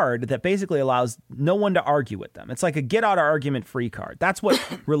card that basically allows no one to argue with them. It's like a get out of argument free card. That's what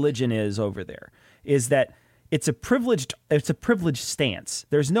religion is over there. Is that it's a privileged stance.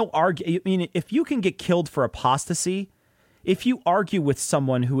 There's no I mean, if you can get killed for apostasy, if you argue with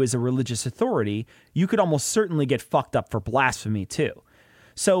someone who is a religious authority, you could almost certainly get fucked up for blasphemy too.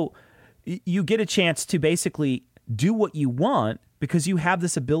 So you get a chance to basically do what you want, because you have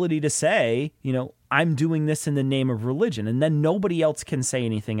this ability to say, I'm doing this in the name of religion, and then nobody else can say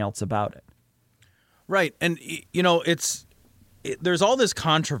anything else about it. Right. And, there's all this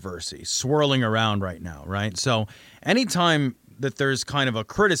controversy swirling around right now, right? So anytime that there's kind of a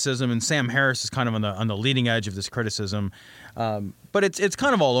criticism, and Sam Harris is kind of on the leading edge of this criticism, but it's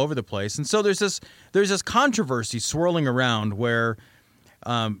kind of all over the place. And so there's this controversy swirling around where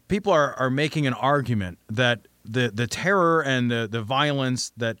people are making an argument that the terror and the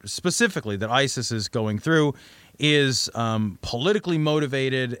violence that specifically that ISIS is going through is politically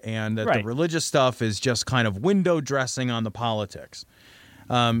motivated, and that the religious stuff is just kind of window dressing on the politics.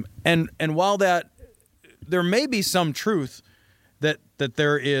 And while that there may be some truth that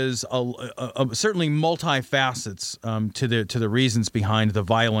there is a certainly multi-facets to the reasons behind the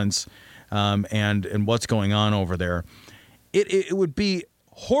violence and what's going on over there, it would be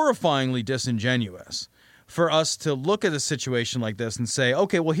horrifyingly disingenuous for us to look at a situation like this and say,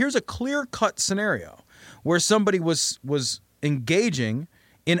 okay, well, here's a clear-cut scenario where somebody was engaging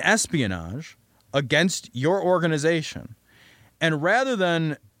in espionage against your organization, and rather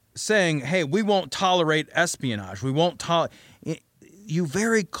than saying, hey, we won't tolerate espionage, you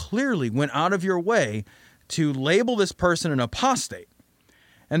very clearly went out of your way to label this person an apostate.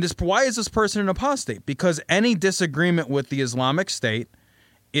 And why is this person an apostate? Because any disagreement with the Islamic State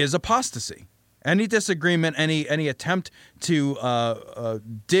is apostasy. Any disagreement, any attempt to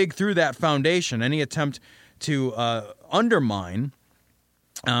dig through that foundation, any attempt to undermine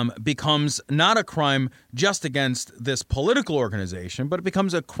becomes not a crime just against this political organization, but it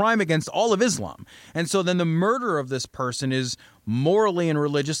becomes a crime against all of Islam. And so then the murder of this person is morally and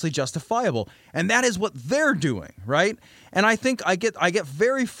religiously justifiable. And that is what they're doing, right? And I think I get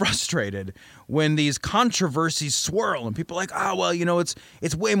very frustrated when these controversies swirl and people are like, well,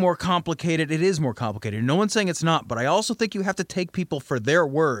 it's way more complicated. It is more complicated. No one's saying it's not, but I also think you have to take people for their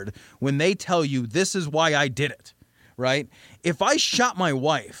word when they tell you this is why I did it. Right? If I shot my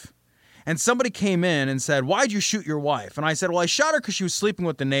wife and somebody came in and said, why'd you shoot your wife? And I said, well, I shot her because she was sleeping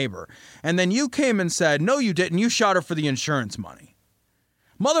with the neighbor. And then you came and said, no, you didn't. You shot her for the insurance money.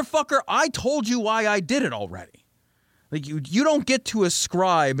 Motherfucker, I told you why I did it already. Like you don't get to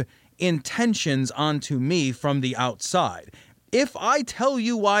ascribe intentions onto me from the outside. If I tell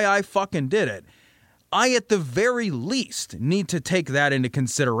you why I fucking did it, I at the very least need to take that into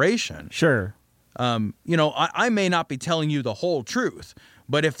consideration. Sure. I may not be telling you the whole truth,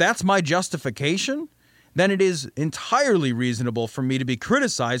 but if that's my justification, then it is entirely reasonable for me to be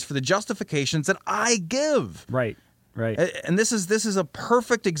criticized for the justifications that I give. Right. And this is a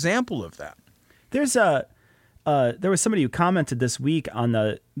perfect example of that. There was somebody who commented this week on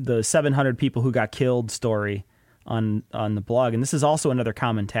the 700 people who got killed story on the blog, and this is also another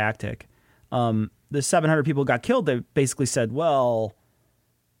common tactic. The 700 people who got killed, they basically said, well,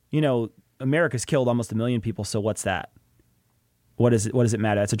 America's killed almost 1 million people, so what's that? What does it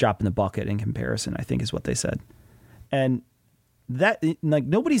matter? It's a drop in the bucket in comparison, I think is what they said. And that, like,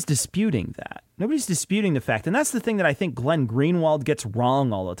 nobody's disputing that. Nobody's disputing the fact, and that's the thing that I think Glenn Greenwald gets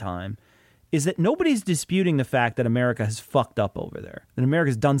wrong all the time, is that nobody's disputing the fact that America has fucked up over there. That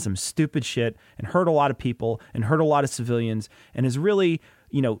America's done some stupid shit and hurt a lot of people and hurt a lot of civilians and has really,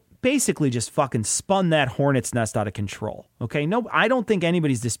 basically just fucking spun that hornet's nest out of control. Okay? No, I don't think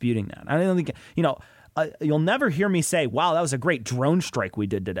anybody's disputing that. I don't think, you'll never hear me say, wow, that was a great drone strike we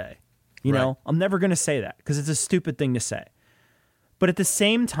did today. You know, I'm never going to say that because it's a stupid thing to say. But at the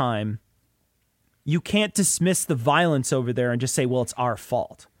same time, you can't dismiss the violence over there and just say, well, it's our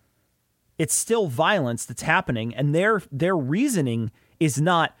fault. It's still violence that's happening. And their reasoning is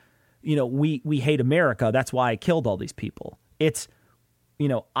not, we hate America. That's why I killed all these people. It's,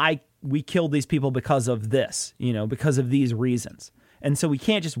 we killed these people because of this, because of these reasons. And so we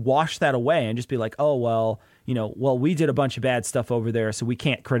can't just wash that away and just be like, oh, well, we did a bunch of bad stuff over there, so we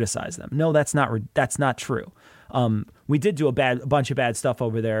can't criticize them. No, that's not true. We did do a bunch of bad stuff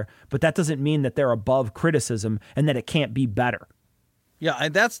over there, but that doesn't mean that they're above criticism and that it can't be better. Yeah,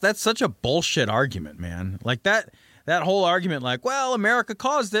 that's such a bullshit argument, man. Like that whole argument, like, well, America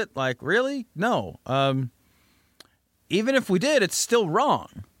caused it. Like, really? No. Even if we did, it's still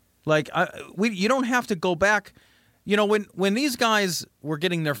wrong. Like, you don't have to go back. When these guys were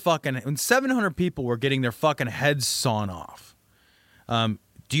getting when 700 people were getting their fucking heads sawn off,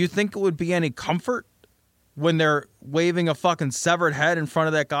 do you think it would be any comfort when they're waving a fucking severed head in front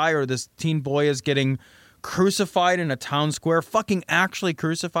of that guy, or this teen boy is getting crucified in a town square, fucking actually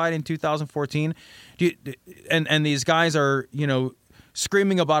crucified in 2014? And these guys are,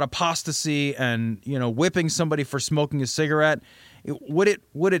 screaming about apostasy and, whipping somebody for smoking a cigarette. Would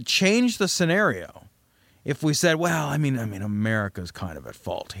it change the scenario if we said, well, I mean, America's kind of at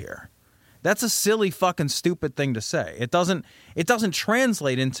fault here? That's a silly fucking stupid thing to say. It doesn't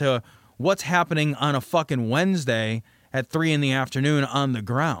translate into what's happening on a fucking Wednesday at 3 p.m. on the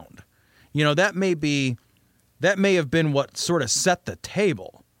ground. That may have been what sort of set the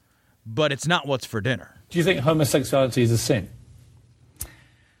table, but it's not what's for dinner. Do you think homosexuality is a sin?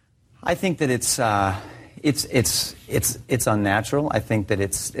 I think that it's unnatural. I think that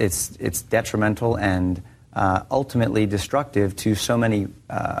it's detrimental and ultimately destructive to so many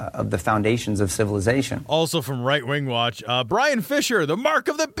of the foundations of civilization. Also from Right Wing Watch, Brian Fisher, the mark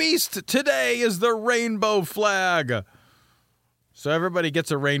of the beast today is the rainbow flag. So everybody gets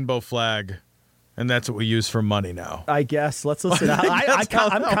a rainbow flag. And that's what we use for money now. I guess. Let's listen.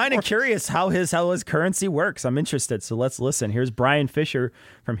 I'm kind of curious how his currency works. I'm interested. So let's listen. Here's Brian Fisher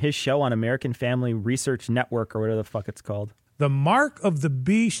from his show on American Family Research Network, or whatever the fuck it's called. The mark of the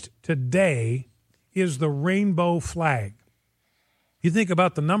beast today is the rainbow flag. You think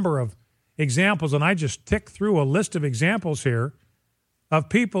about the number of examples, and I just ticked through a list of examples here of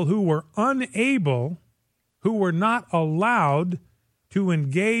people who were unable, who were not allowed to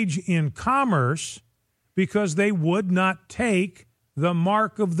engage in commerce because they would not take the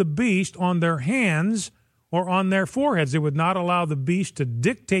mark of the beast on their hands or on their foreheads. They would not allow the beast to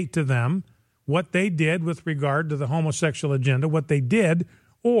dictate to them what they did with regard to the homosexual agenda, what they did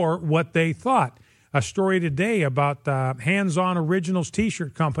or what they thought. A story today about Hands On Originals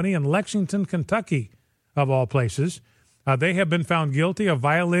T-shirt company in Lexington, Kentucky, of all places. They have been found guilty of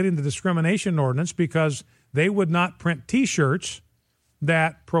violating the discrimination ordinance because they would not print T-shirts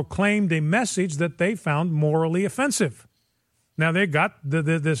that proclaimed a message that they found morally offensive. Now, they got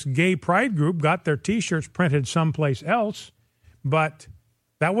this gay pride group got their T-shirts printed someplace else, but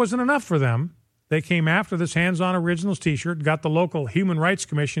that wasn't enough for them. They came after this Hands On Originals T-shirt, got the local Human Rights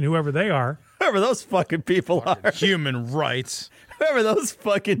Commission, whoever they are. Whoever those fucking people are. Human rights. Whoever those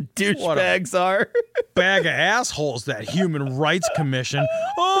fucking douchebags are. Bag of assholes, that Human Rights Commission.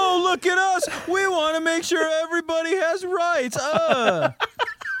 Oh, look at us. We want to make sure everybody has rights.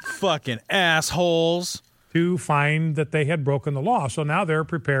 Fucking assholes. To find that they had broken the law. So now they're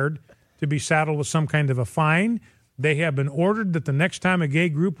prepared to be saddled with some kind of a fine. They have been ordered that the next time a gay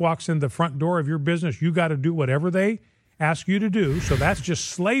group walks in the front door of your business, you got to do whatever they ask you to do. So that's just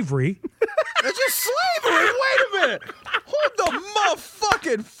slavery. That's just slavery. Wait a minute. Hold the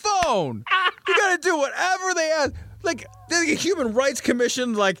motherfucking phone. You got to do whatever they ask. Like, the Human Rights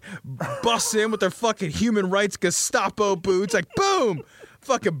Commission, like, busts in with their fucking Human Rights Gestapo boots. Like, boom.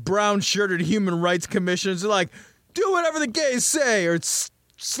 Fucking brown-shirted Human Rights Commissions are like, do whatever the gays say, or it's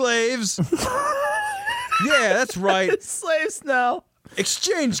slaves. Yeah, that's right. Slaves now.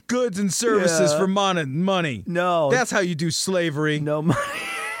 Exchange goods and services for money. No. That's how you do slavery. No money.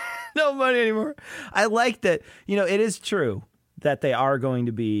 No money anymore. I like that. It is true that they are going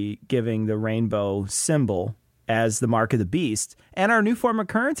to be giving the rainbow symbol as the mark of the beast. And our new form of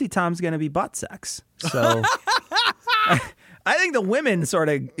currency, Tom's going to be butt sex. So I think the women sort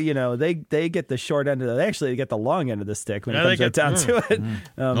of, they get the short end of they actually get the long end of the stick when it comes right down to it.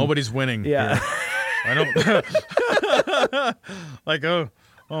 Nobody's winning. Yeah. I don't like, oh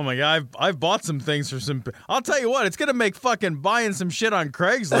my God, I've bought some things for some. I'll tell you what, it's gonna make fucking buying some shit on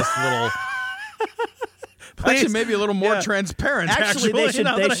Craigslist a little. Actually, maybe a little more transparent. Actually, they should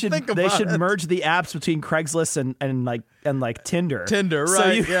it. merge the apps between Craigslist and Tinder. Tinder,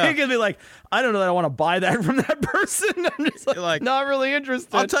 right? So you can be like, I don't know that I want to buy that from that person. I'm just like not really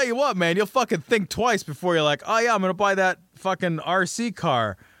interested. I'll tell you what, man, you'll fucking think twice before you're like, oh yeah, I'm gonna buy that fucking RC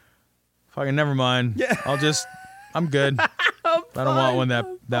car. Fucking never mind. Yeah. I'm good. I don't want one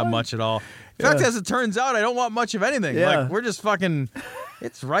that much at all. In fact, as it turns out, I don't want much of anything. Yeah. Like, we're just fucking,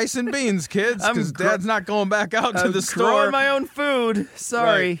 it's rice and beans, kids, because Dad's not going back out to the store. I'm growing my own food.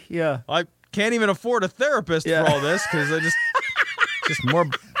 Sorry. Right. Yeah. I can't even afford a therapist for all this, because I just more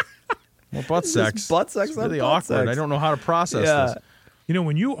butt sex. Butt sex. It's really awkward. Sex. I don't know how to process this.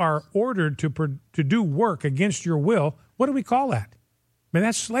 When you are ordered to do work against your will, what do we call that? I mean,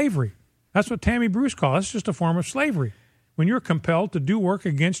 that's slavery. That's what Tammy Bruce calls it. It's just a form of slavery. When you're compelled to do work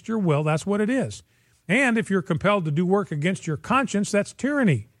against your will, that's what it is. And if you're compelled to do work against your conscience, that's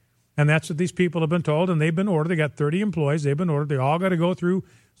tyranny. And that's what these people have been told, and they've been ordered. They got 30 employees. They've been ordered. They all got to go through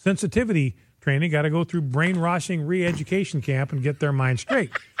sensitivity training, got to go through brainwashing re-education camp and get their mind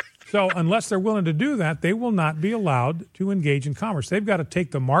straight. So unless they're willing to do that, they will not be allowed to engage in commerce. They've got to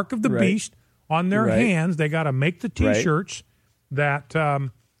take the mark of the beast on their hands. They got to make the T-shirts that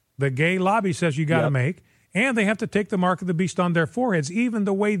the gay lobby says you got to make, and they have to take the mark of the beast on their foreheads. Even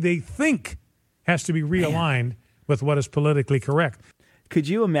the way they think has to be realigned with what is politically correct. Could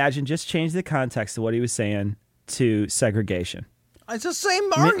you imagine, just change the context of what he was saying to segregation? It's the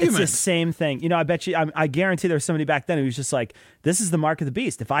same argument. It's the same thing. I bet you, I guarantee there's somebody back then who was just like, this is the mark of the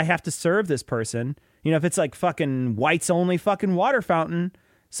beast. If I have to serve this person, if it's like fucking whites only fucking water fountain,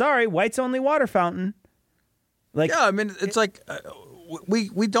 sorry, whites only water fountain. Like, yeah, I mean, it's like...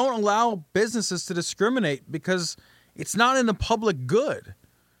 We don't allow businesses to discriminate because it's not in the public good.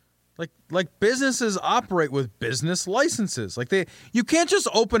 Like businesses operate with business licenses. You can't just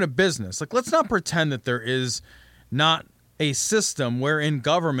open a business. Like, let's not pretend that there is not a system wherein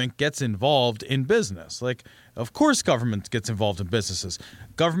government gets involved in business. Like, of course government gets involved in businesses.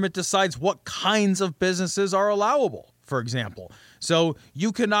 Government decides what kinds of businesses are allowable, for example. So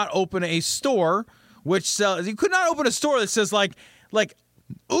you cannot open a store you could not open a store that says like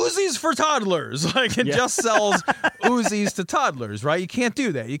Uzis for toddlers, just sells Uzis to toddlers, right? You can't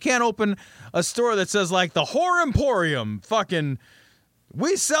do that. You can't open a store that says the Whore Emporium, fucking,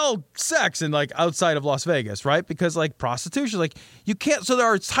 we sell sex in outside of Las Vegas, right? Because prostitution, you can't. So there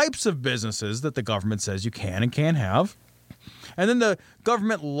are types of businesses that the government says you can and can't have. And then the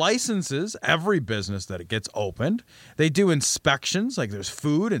government licenses every business that it gets opened. They do inspections, there's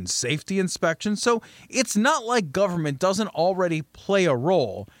food and safety inspections. So it's not like government doesn't already play a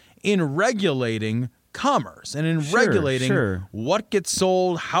role in regulating commerce and in regulating what gets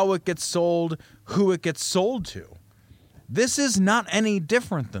sold, how it gets sold, who it gets sold to. This is not any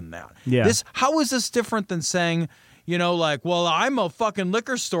different than that. Yeah. How is this different than saying, well, I'm a fucking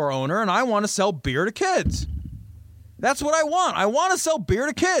liquor store owner and I want to sell beer to kids? That's what I want. I want to sell beer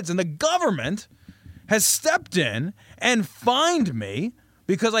to kids. And the government has stepped in and fined me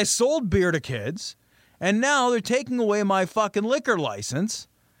because I sold beer to kids. And now they're taking away my fucking liquor license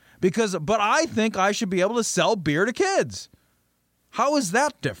but I think I should be able to sell beer to kids. How is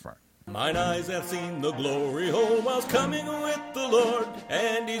that different? Mine eyes have seen the glory hole whilst coming with the Lord,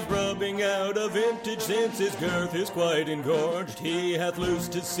 and he's rubbing out a vintage since his girth is quite engorged. He hath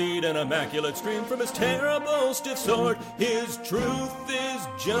loosed his seed, an immaculate stream from his terrible stiff sword. His truth is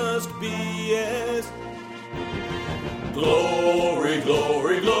just BS. Glory,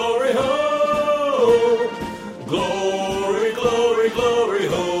 glory, glory, ho! Glory, glory, glory,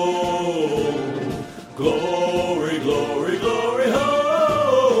 ho! Glory, glory, glory,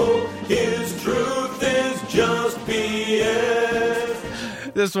 ho! His truth is just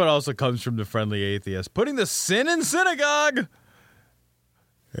BS. This one also comes from the Friendly Atheist. Putting the sin in synagogue.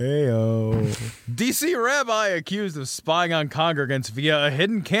 Heyo. DC rabbi accused of spying on congregants via a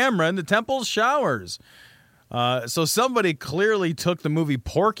hidden camera in the temple's showers. So somebody clearly took the movie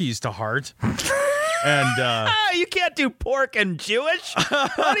Porky's to heart. And you can't do pork and Jewish.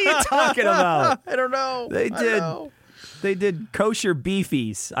 What are you talking about? I don't know. They did kosher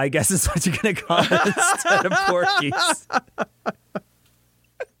beefies, I guess is what you're gonna call it instead of Porky's.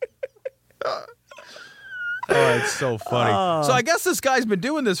 Oh, it's so funny. So I guess this guy's been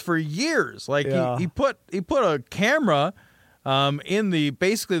doing this for years. Like he put a camera in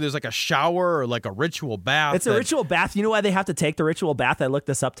basically there's like a shower or like a ritual bath. It's a ritual bath. You know why they have to take the ritual bath? I looked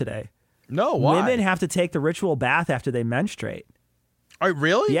this up today. No, why? Women have to take the ritual bath after they menstruate. Oh,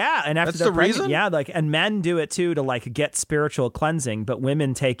 really? Yeah, and after that's they're the pregnant, reason. yeah, and men do it too to like get spiritual cleansing, but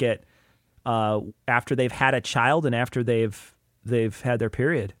women take it after they've had a child and after they've had their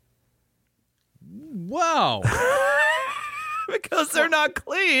period. Wow. Because they're not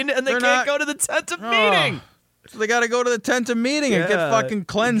clean and they can't go to the tent of meeting. So they got to go to the tent of meeting and get fucking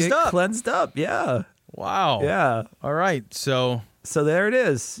cleansed up. Cleansed up, yeah. Wow. Yeah. All right. So there it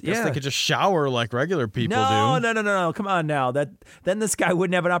is. Guess they could just shower like regular people do. No. Come on now. Then this guy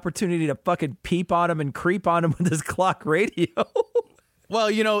wouldn't have an opportunity to fucking peep on him and creep on him with his clock radio.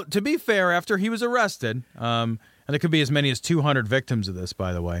 Well, to be fair, after he was arrested, and there could be as many as 200 victims of this,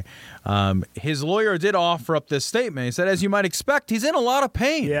 by the way, his lawyer did offer up this statement. He said, as you might expect, he's in a lot of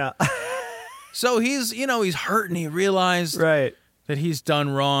pain. Yeah. So he's hurt and he realized that he's done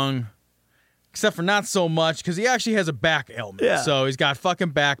wrong. Except for not so much, because he actually has a back ailment. Yeah. So he's got fucking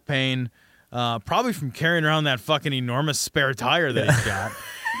back pain, probably from carrying around that fucking enormous spare tire that he's got.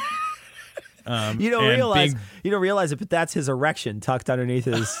 You don't realize it, but that's his erection tucked underneath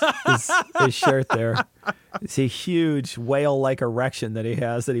his shirt there. It's a huge whale-like erection that he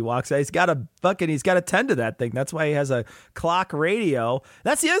has that he walks out. He's got to tend to that thing. That's why he has a clock radio.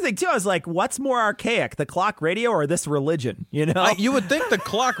 That's the other thing too. I was like, what's more archaic, the clock radio or this religion? You would think the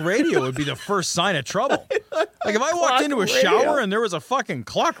clock radio would be the first sign of trouble. Like if I walked into a shower and there was a fucking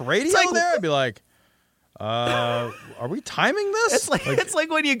clock radio there, I'd be like, are we timing this? It's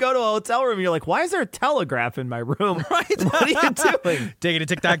like when you go to a hotel room and you're like, why is there a telegraph in my room? Right. What are you doing? Tickety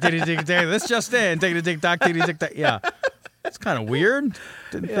tick tock, tickety tick tock. This just in. Tickety tick tock, tickety tick tock. Yeah. It's kind of weird.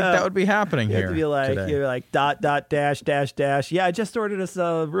 Didn't think that would be happening here. You have to be like, today. you're like dot dash dash dash. Yeah, I just ordered us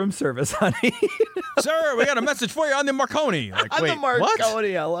room service, honey. Sir, we got a message for you on the Marconi. Like, on wait, the Marconi, what?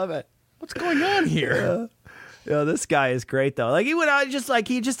 I love it. What's going on here? Yeah, this guy is great though. Like he went out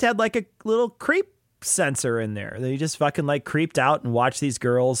he just had like a little creep sensor in there. He just fucking like creeped out and watched these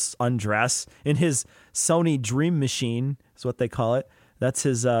girls undress in his Sony Dream Machine is what they call it. That's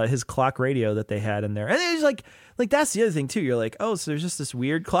his clock radio that they had in there. And it's like that's the other thing too. You're like, oh, so there's just this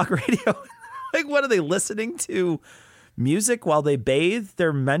weird clock radio. Like, what are they listening to? Music while they bathe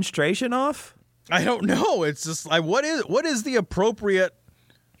their menstruation off? I don't know. It's just like what is the appropriate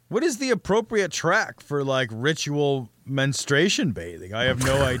track for like ritual menstruation bathing? I have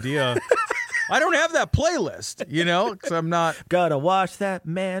no idea. I don't have that playlist, because I'm not. Gotta wash that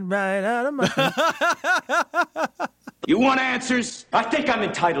man right out of my. You want answers? I think I'm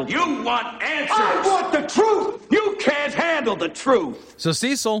entitled. You want answers? I want the truth. You can't handle the truth. So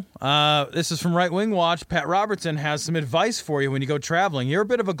Cecil, this is from Right Wing Watch. Pat Robertson has some advice for you when you go traveling. You're a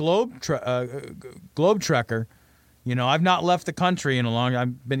bit of a globe trekker. I've not left the country in a long.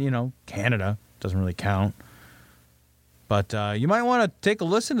 I've been, Canada doesn't really count. But you might want to take a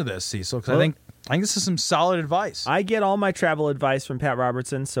listen to this, Cecil, because I think I think this is some solid advice. I get all my travel advice from Pat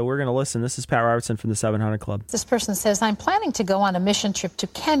Robertson, so we're going to listen. This is Pat Robertson from the 700 Club. This person says, I'm planning to go on a mission trip to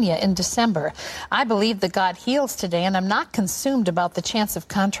Kenya in December. I believe that God heals today, and I'm not consumed about the chance of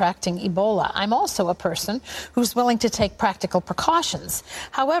contracting Ebola. I'm also a person who's willing to take practical precautions.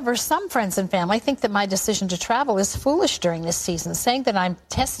 However, some friends and family think that my decision to travel is foolish during this season, saying that I'm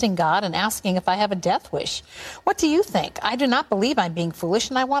testing God and asking if I have a death wish. What do you think? I do not believe I'm being foolish,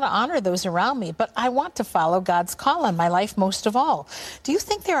 and I want to honor those around me, but I want to follow God's call on my life most of all. Do you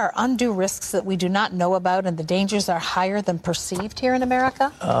think there are undue risks that we do not know about and the dangers are higher than perceived here in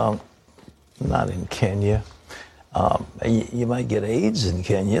America? Not in Kenya. You might get AIDS in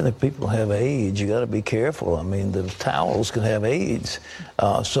Kenya. The people have AIDS. You got to be careful. I mean, the towels can have AIDS.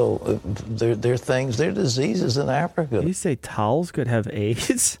 So there are things, there are diseases in Africa. You say towels could have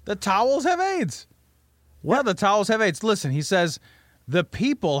AIDS? The towels have AIDS. What? Yeah, the towels have AIDS. Listen, he says the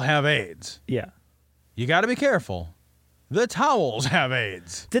people have AIDS. Yeah. You got to be careful. The towels have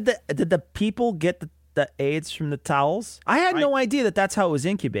AIDS. Did the people get the AIDS from the towels? I had no idea that that's how it was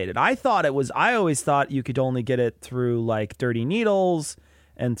incubated. I always thought you could only get it through like dirty needles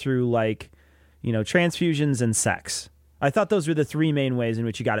and through like, transfusions and sex. I thought those were the three main ways in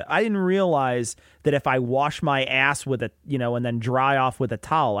which you got it. I didn't realize that if I wash my ass with and then dry off with a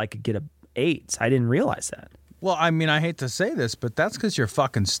towel, I could get AIDS. I didn't realize that. Well, I mean, I hate to say this, but that's because you're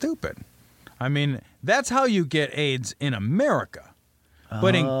fucking stupid. I mean, that's how you get AIDS in America.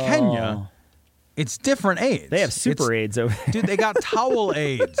 But in Kenya, it's different AIDS. They have super AIDS over there. Dude, they got towel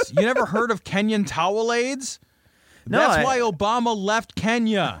AIDS. You never heard of Kenyan towel AIDS? No, that's why Obama left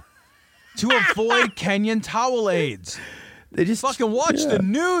Kenya, to avoid Kenyan towel AIDS. They just fucking watch the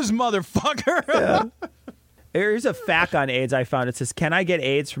news, motherfucker. Yeah. Here's a fact on AIDS I found. It says, can I get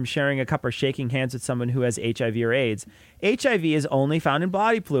AIDS from sharing a cup or shaking hands with someone who has HIV or AIDS? HIV is only found in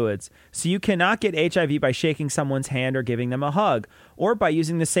body fluids, so you cannot get HIV by shaking someone's hand or giving them a hug, or by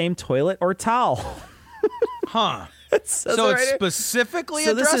using the same toilet or towel. Huh. So it specifically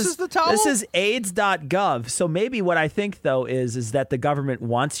addresses the towel? This is AIDS.gov. So maybe what I think, though, is that the government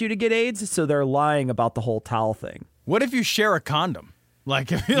wants you to get AIDS, so they're lying about the whole towel thing. What if you share a condom?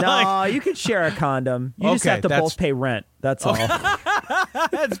 Like, if you can share a condom. You just have to both pay rent. That's all.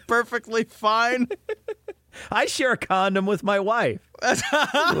 That's perfectly fine. I share a condom with my wife. With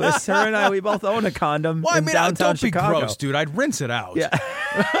her and I, we both own a condom in downtown Chicago. Don't be gross, dude. I'd rinse it out. Yeah.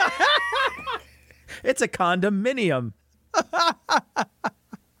 It's a condominium.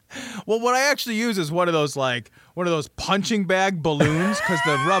 Well, what I actually use is one of those punching bag balloons because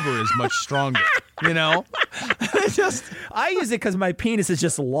the rubber is much stronger. I use it because my penis is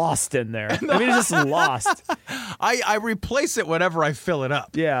just lost in there. I mean, it's just lost. I replace it whenever I fill it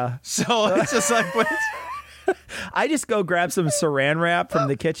up. Yeah. So it's just like I just go grab some saran wrap from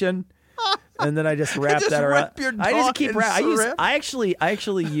the kitchen. And then I just wrap that around. I just keep wrapping. I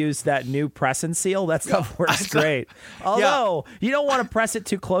actually use that new press and seal. That stuff works great. Although you don't want to press it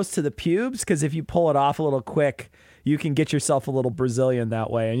too close to the pubes, because if you pull it off a little quick, you can get yourself a little Brazilian that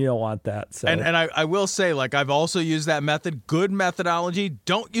way, and you don't want that. So. And I will say, like, I've also used that method. Good methodology.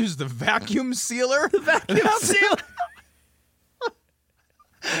 Don't use the vacuum sealer. The vacuum sealer.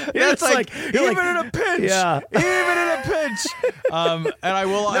 That's even in a pinch. Yeah. Even in a pinch. And I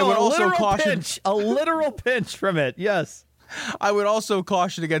would also caution a literal pinch from it. Yes. I would also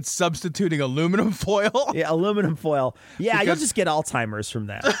caution against substituting aluminum foil. Yeah, aluminum foil. Yeah, you'll just get Alzheimer's from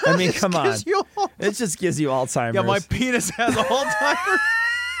that. I mean, come on. It just gives you Alzheimer's. Yeah, my penis has Alzheimer's.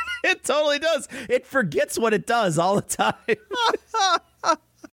 It totally does. It forgets what it does all the time.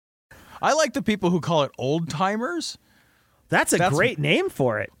 I like the people who call it old timers. That's a great name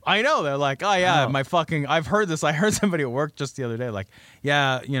for it. I know. They're like, oh, yeah, I've heard this. I heard somebody at work just the other day, like,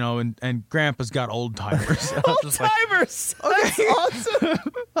 yeah, and Grandpa's got old timers. Old timers. That's awesome.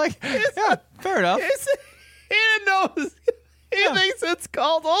 Yeah, fair enough. He knows. He thinks it's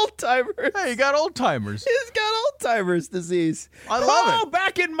called old timers. Hey, you got old timers. He's got old timers disease. I love it.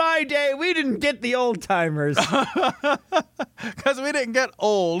 Back in my day, we didn't get the old timers. Because we didn't get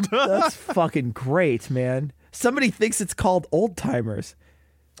old. That's fucking great, man. Somebody thinks it's called old timers.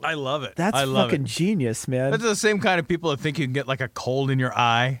 I love it. That's fucking genius, man. That's the same kind of people that think you can get like a cold in your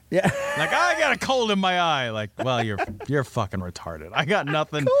eye. Yeah. Like, I got a cold in my eye. Like, well, you're fucking retarded. I got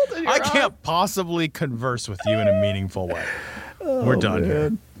nothing. I can't possibly converse with you in a meaningful way. We're done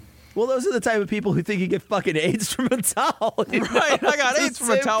here. Well, those are the type of people who think you get fucking AIDS from a towel. Right. I got AIDS from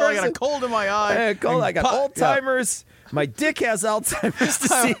a towel. I got a cold in my eye. I got old timers. Yeah. My dick has Alzheimer's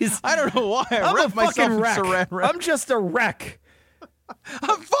disease. I don't know why I wrapped myself in saran wrap. I'm just a wreck.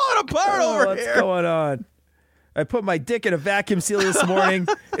 I'm falling apart over here. What's going on? I put my dick in a vacuum sealer this morning.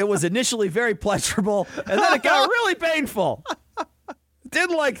 It was initially very pleasurable, and then it got really painful.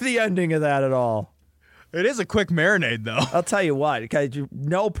 Didn't like the ending of that at all. It is a quick marinade, though. I'll tell you what,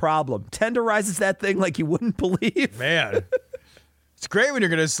 no problem. Tenderizes that thing like you wouldn't believe. Man, it's great when you're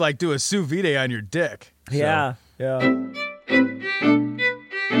going to like do a sous vide on your dick. So. Yeah.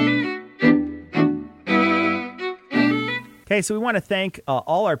 Okay, so we want to thank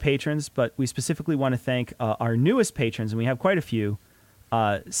all our patrons, but we specifically want to thank our newest patrons, and we have quite a few.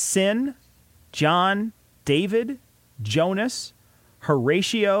 Sin, John, David, Jonas,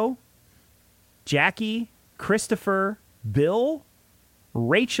 Horatio, Jackie, Christopher, Bill,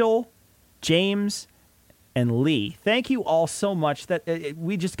 Rachel, James, and Lee. Thank you all so much.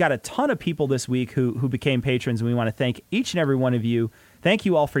 We just got a ton of people this week who became patrons, and we want to thank each and every one of you. Thank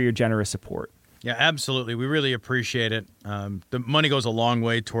you all for your generous support. Yeah, absolutely. We really appreciate it. The money goes a long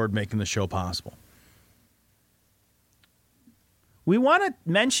way toward making the show possible. We want to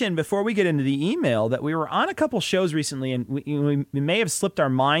mention before we get into the email that we were on a couple shows recently, and we may have slipped our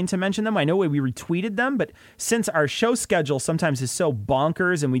mind to mention them. I know we retweeted them, but since our show schedule sometimes is so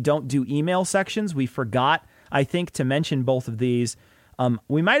bonkers and we don't do email sections, we forgot, I think, to mention both of these.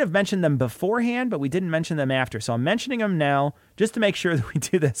 We might have mentioned them beforehand, but we didn't mention them after. So I'm mentioning them now just to make sure that we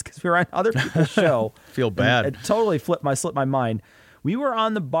do this because we were on other people's show. Feel bad. It totally slipped my mind. We were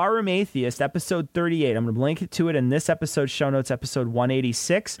on the Barroom Atheist, episode 38. I'm going to link to it in this episode's show notes, episode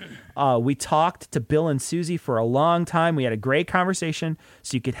 186. We talked to Bill and Susie for a long time. We had a great conversation,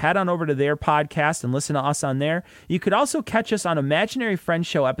 so you could head on over to their podcast and listen to us on there. You could also catch us on Imaginary Friends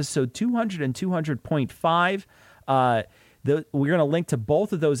Show, episode 200 and 200.5. We're going to link to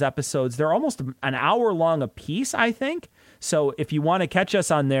both of those episodes. They're almost an hour long a piece, I think. So if you want to catch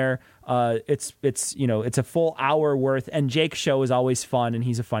us on there, it's a full hour worth. And Jake's show is always fun, and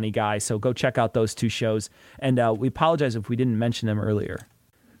he's a funny guy. So go check out those two shows. And we apologize if we didn't mention them earlier.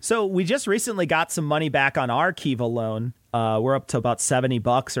 So we just recently got some money back on our Kiva loan. We're up to about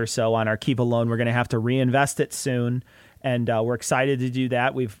 $70 or so on our Kiva loan. We're going to have to reinvest it soon. And we're excited to do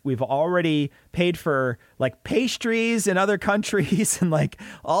that. We've already paid for like pastries in other countries and like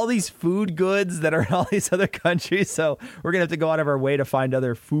all these food goods that are in all these other countries. So we're gonna have to go out of our way to find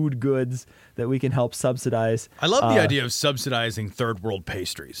other food goods that we can help subsidize. I love the idea of subsidizing third world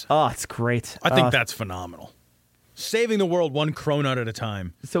pastries. Oh, it's great. I think that's phenomenal. Saving the world one cronut at a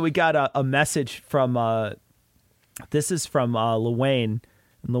time. So we got a message from this is from Luane.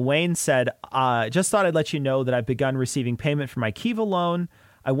 And Luane said, just thought I'd let you know that I've begun receiving payment for my Kiva loan.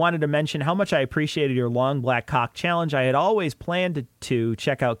 I wanted to mention how much I appreciated your long black cock challenge. I had always planned to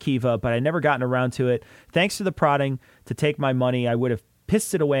check out Kiva, but I never gotten around to it. Thanks to the prodding to take my money. I would have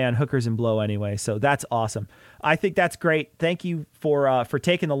pissed it away on hookers and blow anyway. So that's awesome. I think that's great. Thank you for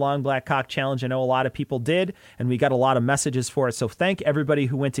taking the long black cock challenge. I know a lot of people did, and we got a lot of messages for it. So thank everybody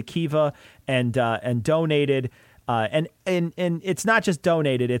who went to Kiva and donated. And it's not just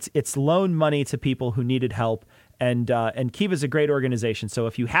donated; it's loan money to people who needed help. And Kiva's a great organization. So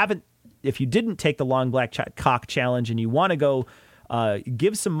if you didn't take the long black cock challenge and you want to go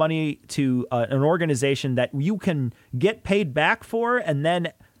give some money to an organization that you can get paid back for and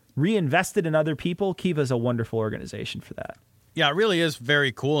then reinvest it in other people, Kiva's a wonderful organization for that. Yeah, it really is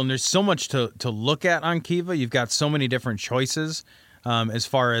very cool. And there's so much to look at on Kiva. You've got so many different choices. As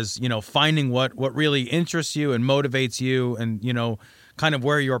far as, finding what really interests you and motivates you and, kind of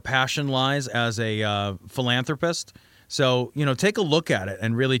where your passion lies as a philanthropist. So, take a look at it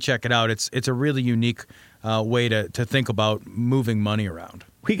and really check it out. It's a really unique way to think about moving money around.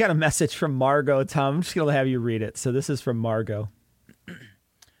 We got a message from Margot, Tom. I'm just going to have you read it. So this is from Margot.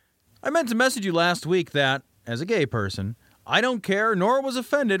 I meant to message you last week that, as a gay person, I don't care nor was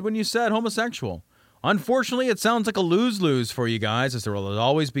offended when you said homosexual. Unfortunately, it sounds like a lose-lose for you guys, as there will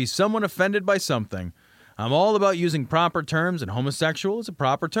always be someone offended by something. I'm all about using proper terms, and homosexual is a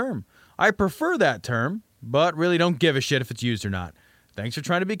proper term. I prefer that term, but really don't give a shit if it's used or not. Thanks for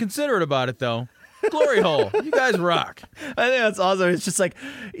trying to be considerate about it, though. Glory hole. You guys rock. I think that's awesome. It's just like,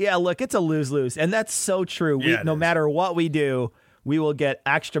 yeah, look, it's a lose-lose. And that's so true. No matter what we do, we will get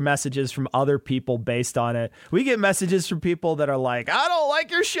extra messages from other people based on it. We get messages from people that are like, I don't like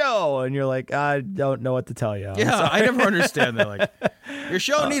your show. And you're like, I don't know what to tell you. Yeah, I never understand that. Like, your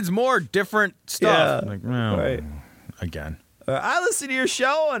show needs more different stuff. Yeah, like, well, right. Again. I listened to your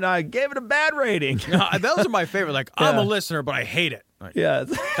show and I gave it a bad rating. Those are my favorite. Like, I'm a listener, but I hate it. Like, yeah.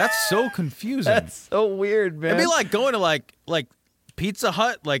 That's so confusing. That's so weird, man. It'd be like going to like Pizza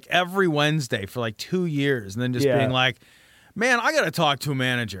Hut like every Wednesday for like 2 years and then just being like, Man, I got to talk to a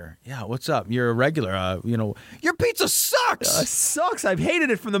manager. Yeah, what's up? You're a regular. Your pizza sucks. It sucks. I've hated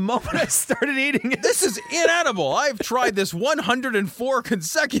it from the moment I started eating it. This is inedible. I've tried this 104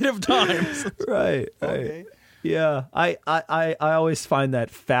 consecutive times. Right. Okay. Yeah, I always find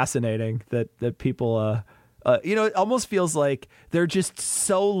that fascinating that people, it almost feels like they're just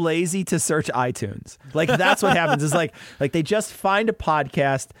so lazy to search iTunes. Like that's what happens is like they just find a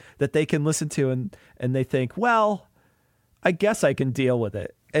podcast that they can listen to and they think, well, I guess I can deal with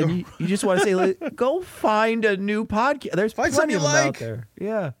it. And you just want to say, like, go find a new podcast. There's plenty of them out there.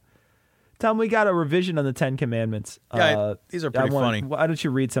 Yeah. Tom, we got a revision on the 10 Commandments. Yeah, these are pretty funny. Why don't you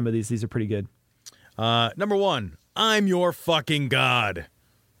read some of these? These are pretty good. Number 1, I'm your fucking God.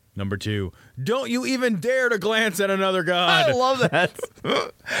 Number 2, don't you even dare to glance at another God. I love that.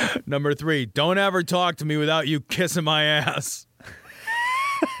 Number 3, don't ever talk to me without you kissing my ass.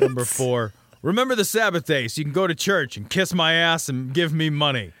 Number 4, remember the Sabbath day so you can go to church and kiss my ass and give me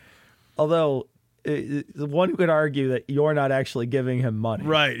money. Although, one could argue that you're not actually giving him money.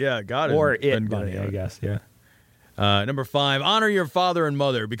 Right, yeah. God or has it been money, good. I guess, yeah. Number 5, honor your father and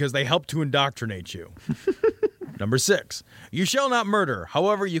mother because they help to indoctrinate you. Number 6, you shall not murder.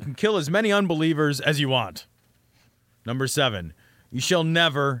 However, you can kill as many unbelievers as you want. Number 7, you shall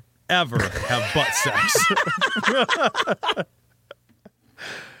never, ever have butt sex.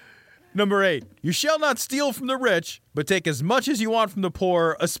 Number 8, you shall not steal from the rich, but take as much as you want from the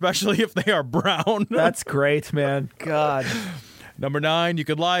poor, especially if they are brown. That's great, man. God. Number 9, you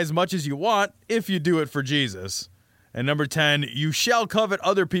can lie as much as you want if you do it for Jesus. And number 10, you shall covet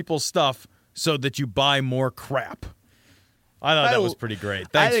other people's stuff so that you buy more crap. I thought that was pretty great.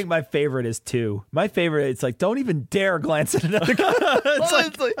 Thanks. I think my favorite is 2. My favorite, it's like, don't even dare glance at another guy.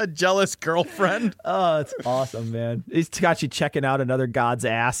 It's like a jealous girlfriend. Oh, it's awesome, man. He's got you checking out another god's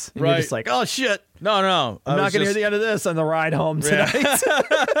ass. And right. You're just like, oh, shit. No. I'm not going to hear the end of this on the ride home tonight.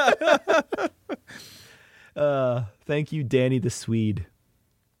 Thank you, Danny the Swede.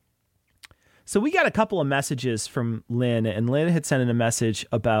 So we got a couple of messages from Lynn, and Lynn had sent in a message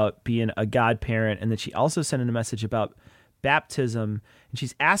about being a godparent, and then she also sent in a message about baptism, and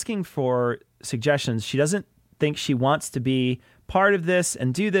she's asking for suggestions. She doesn't think she wants to be part of this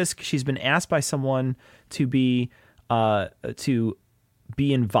and do this. She's been asked by someone to be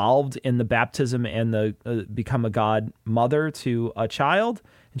involved in the baptism and the become a godmother to a child,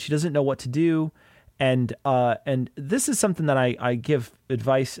 and she doesn't know what to do. And this is something that I give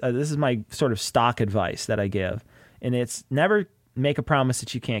advice. This is my sort of stock advice that I give, and it's never make a promise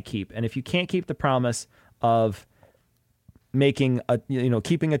that you can't keep. And if you can't keep the promise of keeping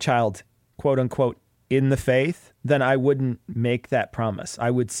a child, quote unquote, in the faith, then I wouldn't make that promise. I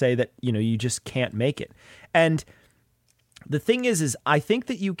would say that you just can't make it. And the thing is I think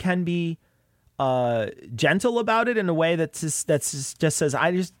that you can be gentle about it in a way that just says,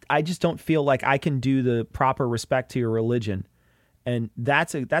 I just don't feel like I can do the proper respect to your religion. And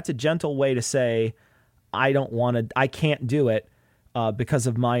that's a gentle way to say, I can't do it because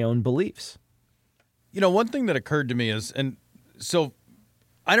of my own beliefs. One thing that occurred to me is, and so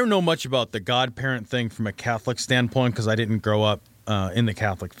I don't know much about the godparent thing from a Catholic standpoint because I didn't grow up in the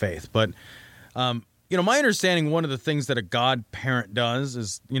Catholic faith, but my understanding, one of the things that a godparent does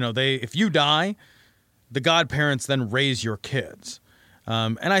is, if you die, the godparents then raise your kids.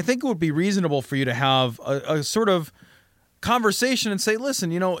 And I think it would be reasonable for you to have a sort of conversation and say,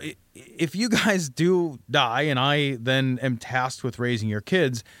 listen, if you guys do die and I then am tasked with raising your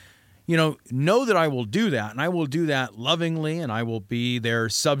kids, know that I will do that. And I will do that lovingly, and I will be their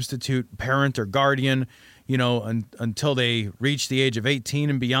substitute parent or guardian, until they reach the age of 18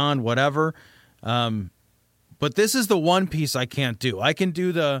 and beyond, whatever. But this is the one piece I can't do. I can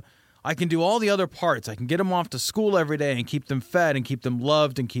do all the other parts. I can get them off to school every day and keep them fed and keep them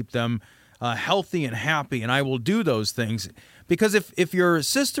loved and keep them healthy and happy. And I will do those things because if your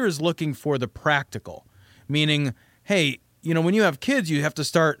sister is looking for the practical, meaning, hey, when you have kids, you have to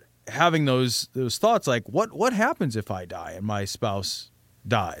start having those thoughts like, what happens if I die and my spouse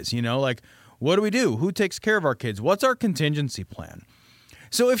dies? Like, what do we do? Who takes care of our kids? What's our contingency plan?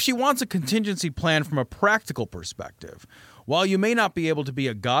 So if she wants a contingency plan from a practical perspective, while you may not be able to be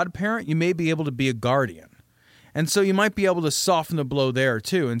a godparent, you may be able to be a guardian. And so you might be able to soften the blow there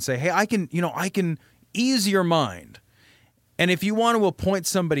too and say, hey, I can ease your mind. And if you want to appoint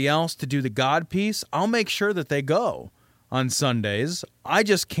somebody else to do the God piece, I'll make sure that they go on Sundays. I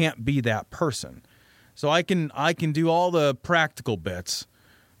just can't be that person. So I can do all the practical bits,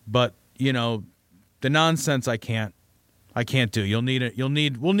 but the nonsense I can't do. We'll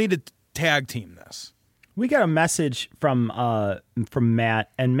need to tag team this. We got a message from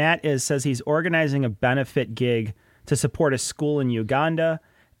Matt, and Matt says he's organizing a benefit gig to support a school in Uganda.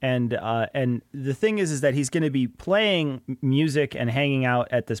 And the thing is that he's going to be playing music and hanging out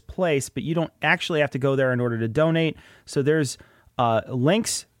at this place, but you don't actually have to go there in order to donate. So there's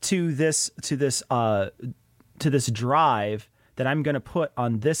links to this drive that I'm going to put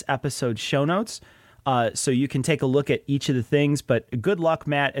on this episode's show notes, so you can take a look at each of the things. But good luck,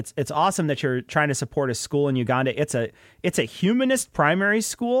 Matt. It's awesome that you're trying to support a school in Uganda. It's a humanist primary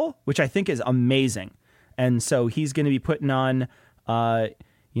school, which I think is amazing. And so he's going to be putting on a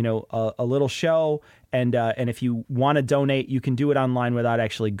little show, and if you want to donate, you can do it online without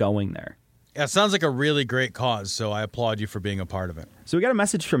actually going there. Yeah, it sounds like a really great cause, so I applaud you for being a part of it. So we got a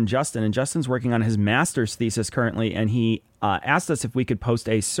message from Justin, and Justin's working on his master's thesis currently, and he asked us if we could post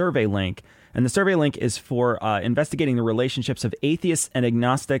a survey link. And the survey link is for investigating the relationships of atheists and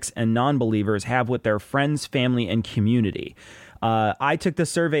agnostics and non-believers have with their friends, family, and community. I took the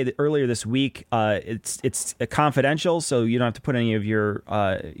survey earlier this week. It's confidential, so you don't have to put any of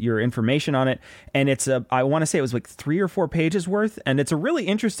your information on it. And I want to say it was like 3 or 4 pages worth, and it's a really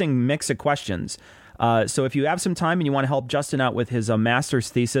interesting mix of questions. So if you have some time and you want to help Justin out with his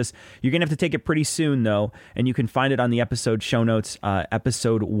master's thesis, you're going to have to take it pretty soon, though, and you can find it on the episode show notes,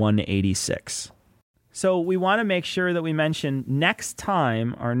 episode 186. So we want to make sure that we mention next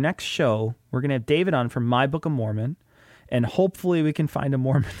time, our next show, we're going to have David on from My Book of Mormon. And hopefully we can find a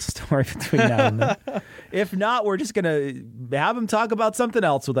Mormon story between now and then. If not, we're just going to have him talk about something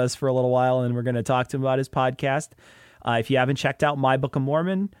else with us for a little while, and we're going to talk to him about his podcast. If you haven't checked out My Book of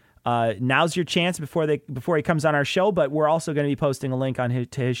Mormon, now's your chance before he comes on our show. But we're also going to be posting a link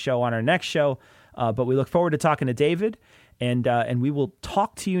to his show on our next show. But we look forward to talking to David, and we will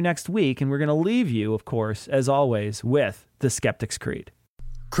talk to you next week. And we're going to leave you, of course, as always, with the Skeptic's Creed.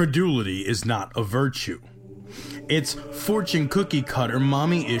 Credulity is not a virtue. It's fortune cookie cutter,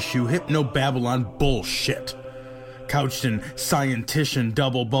 mommy issue, hypno-Babylon bullshit. Couched in scientician,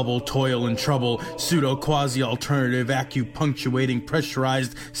 double bubble, toil and trouble, pseudo quasi-alternative, acupunctuating,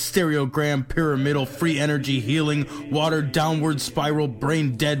 pressurized, stereogram, pyramidal, free energy healing, watered downward spiral,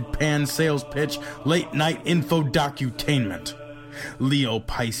 brain deadpan sales pitch, late night info docutainment. Leo,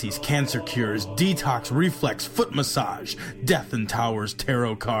 Pisces, cancer cures, detox, reflex, foot massage, death in towers,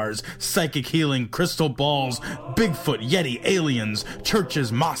 tarot cards, psychic healing, crystal balls, Bigfoot, Yeti, aliens,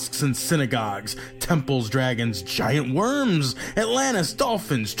 churches, mosques and synagogues, temples, dragons, giant worms, Atlantis,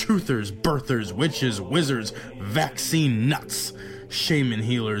 dolphins, truthers, birthers, witches, wizards, vaccine nuts, shaman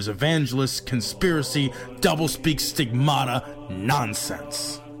healers, evangelists, conspiracy, doublespeak, stigmata,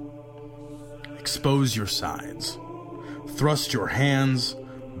 nonsense. Expose your sides. Thrust your hands,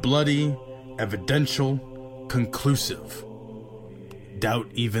 bloody, evidential, conclusive. Doubt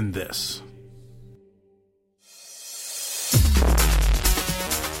even this.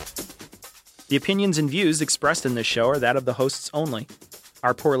 The opinions and views expressed in this show are that of the hosts only.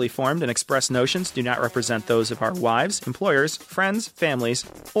 Our poorly formed and expressed notions do not represent those of our wives, employers, friends, families,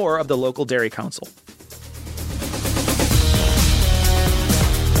 or of the local dairy council.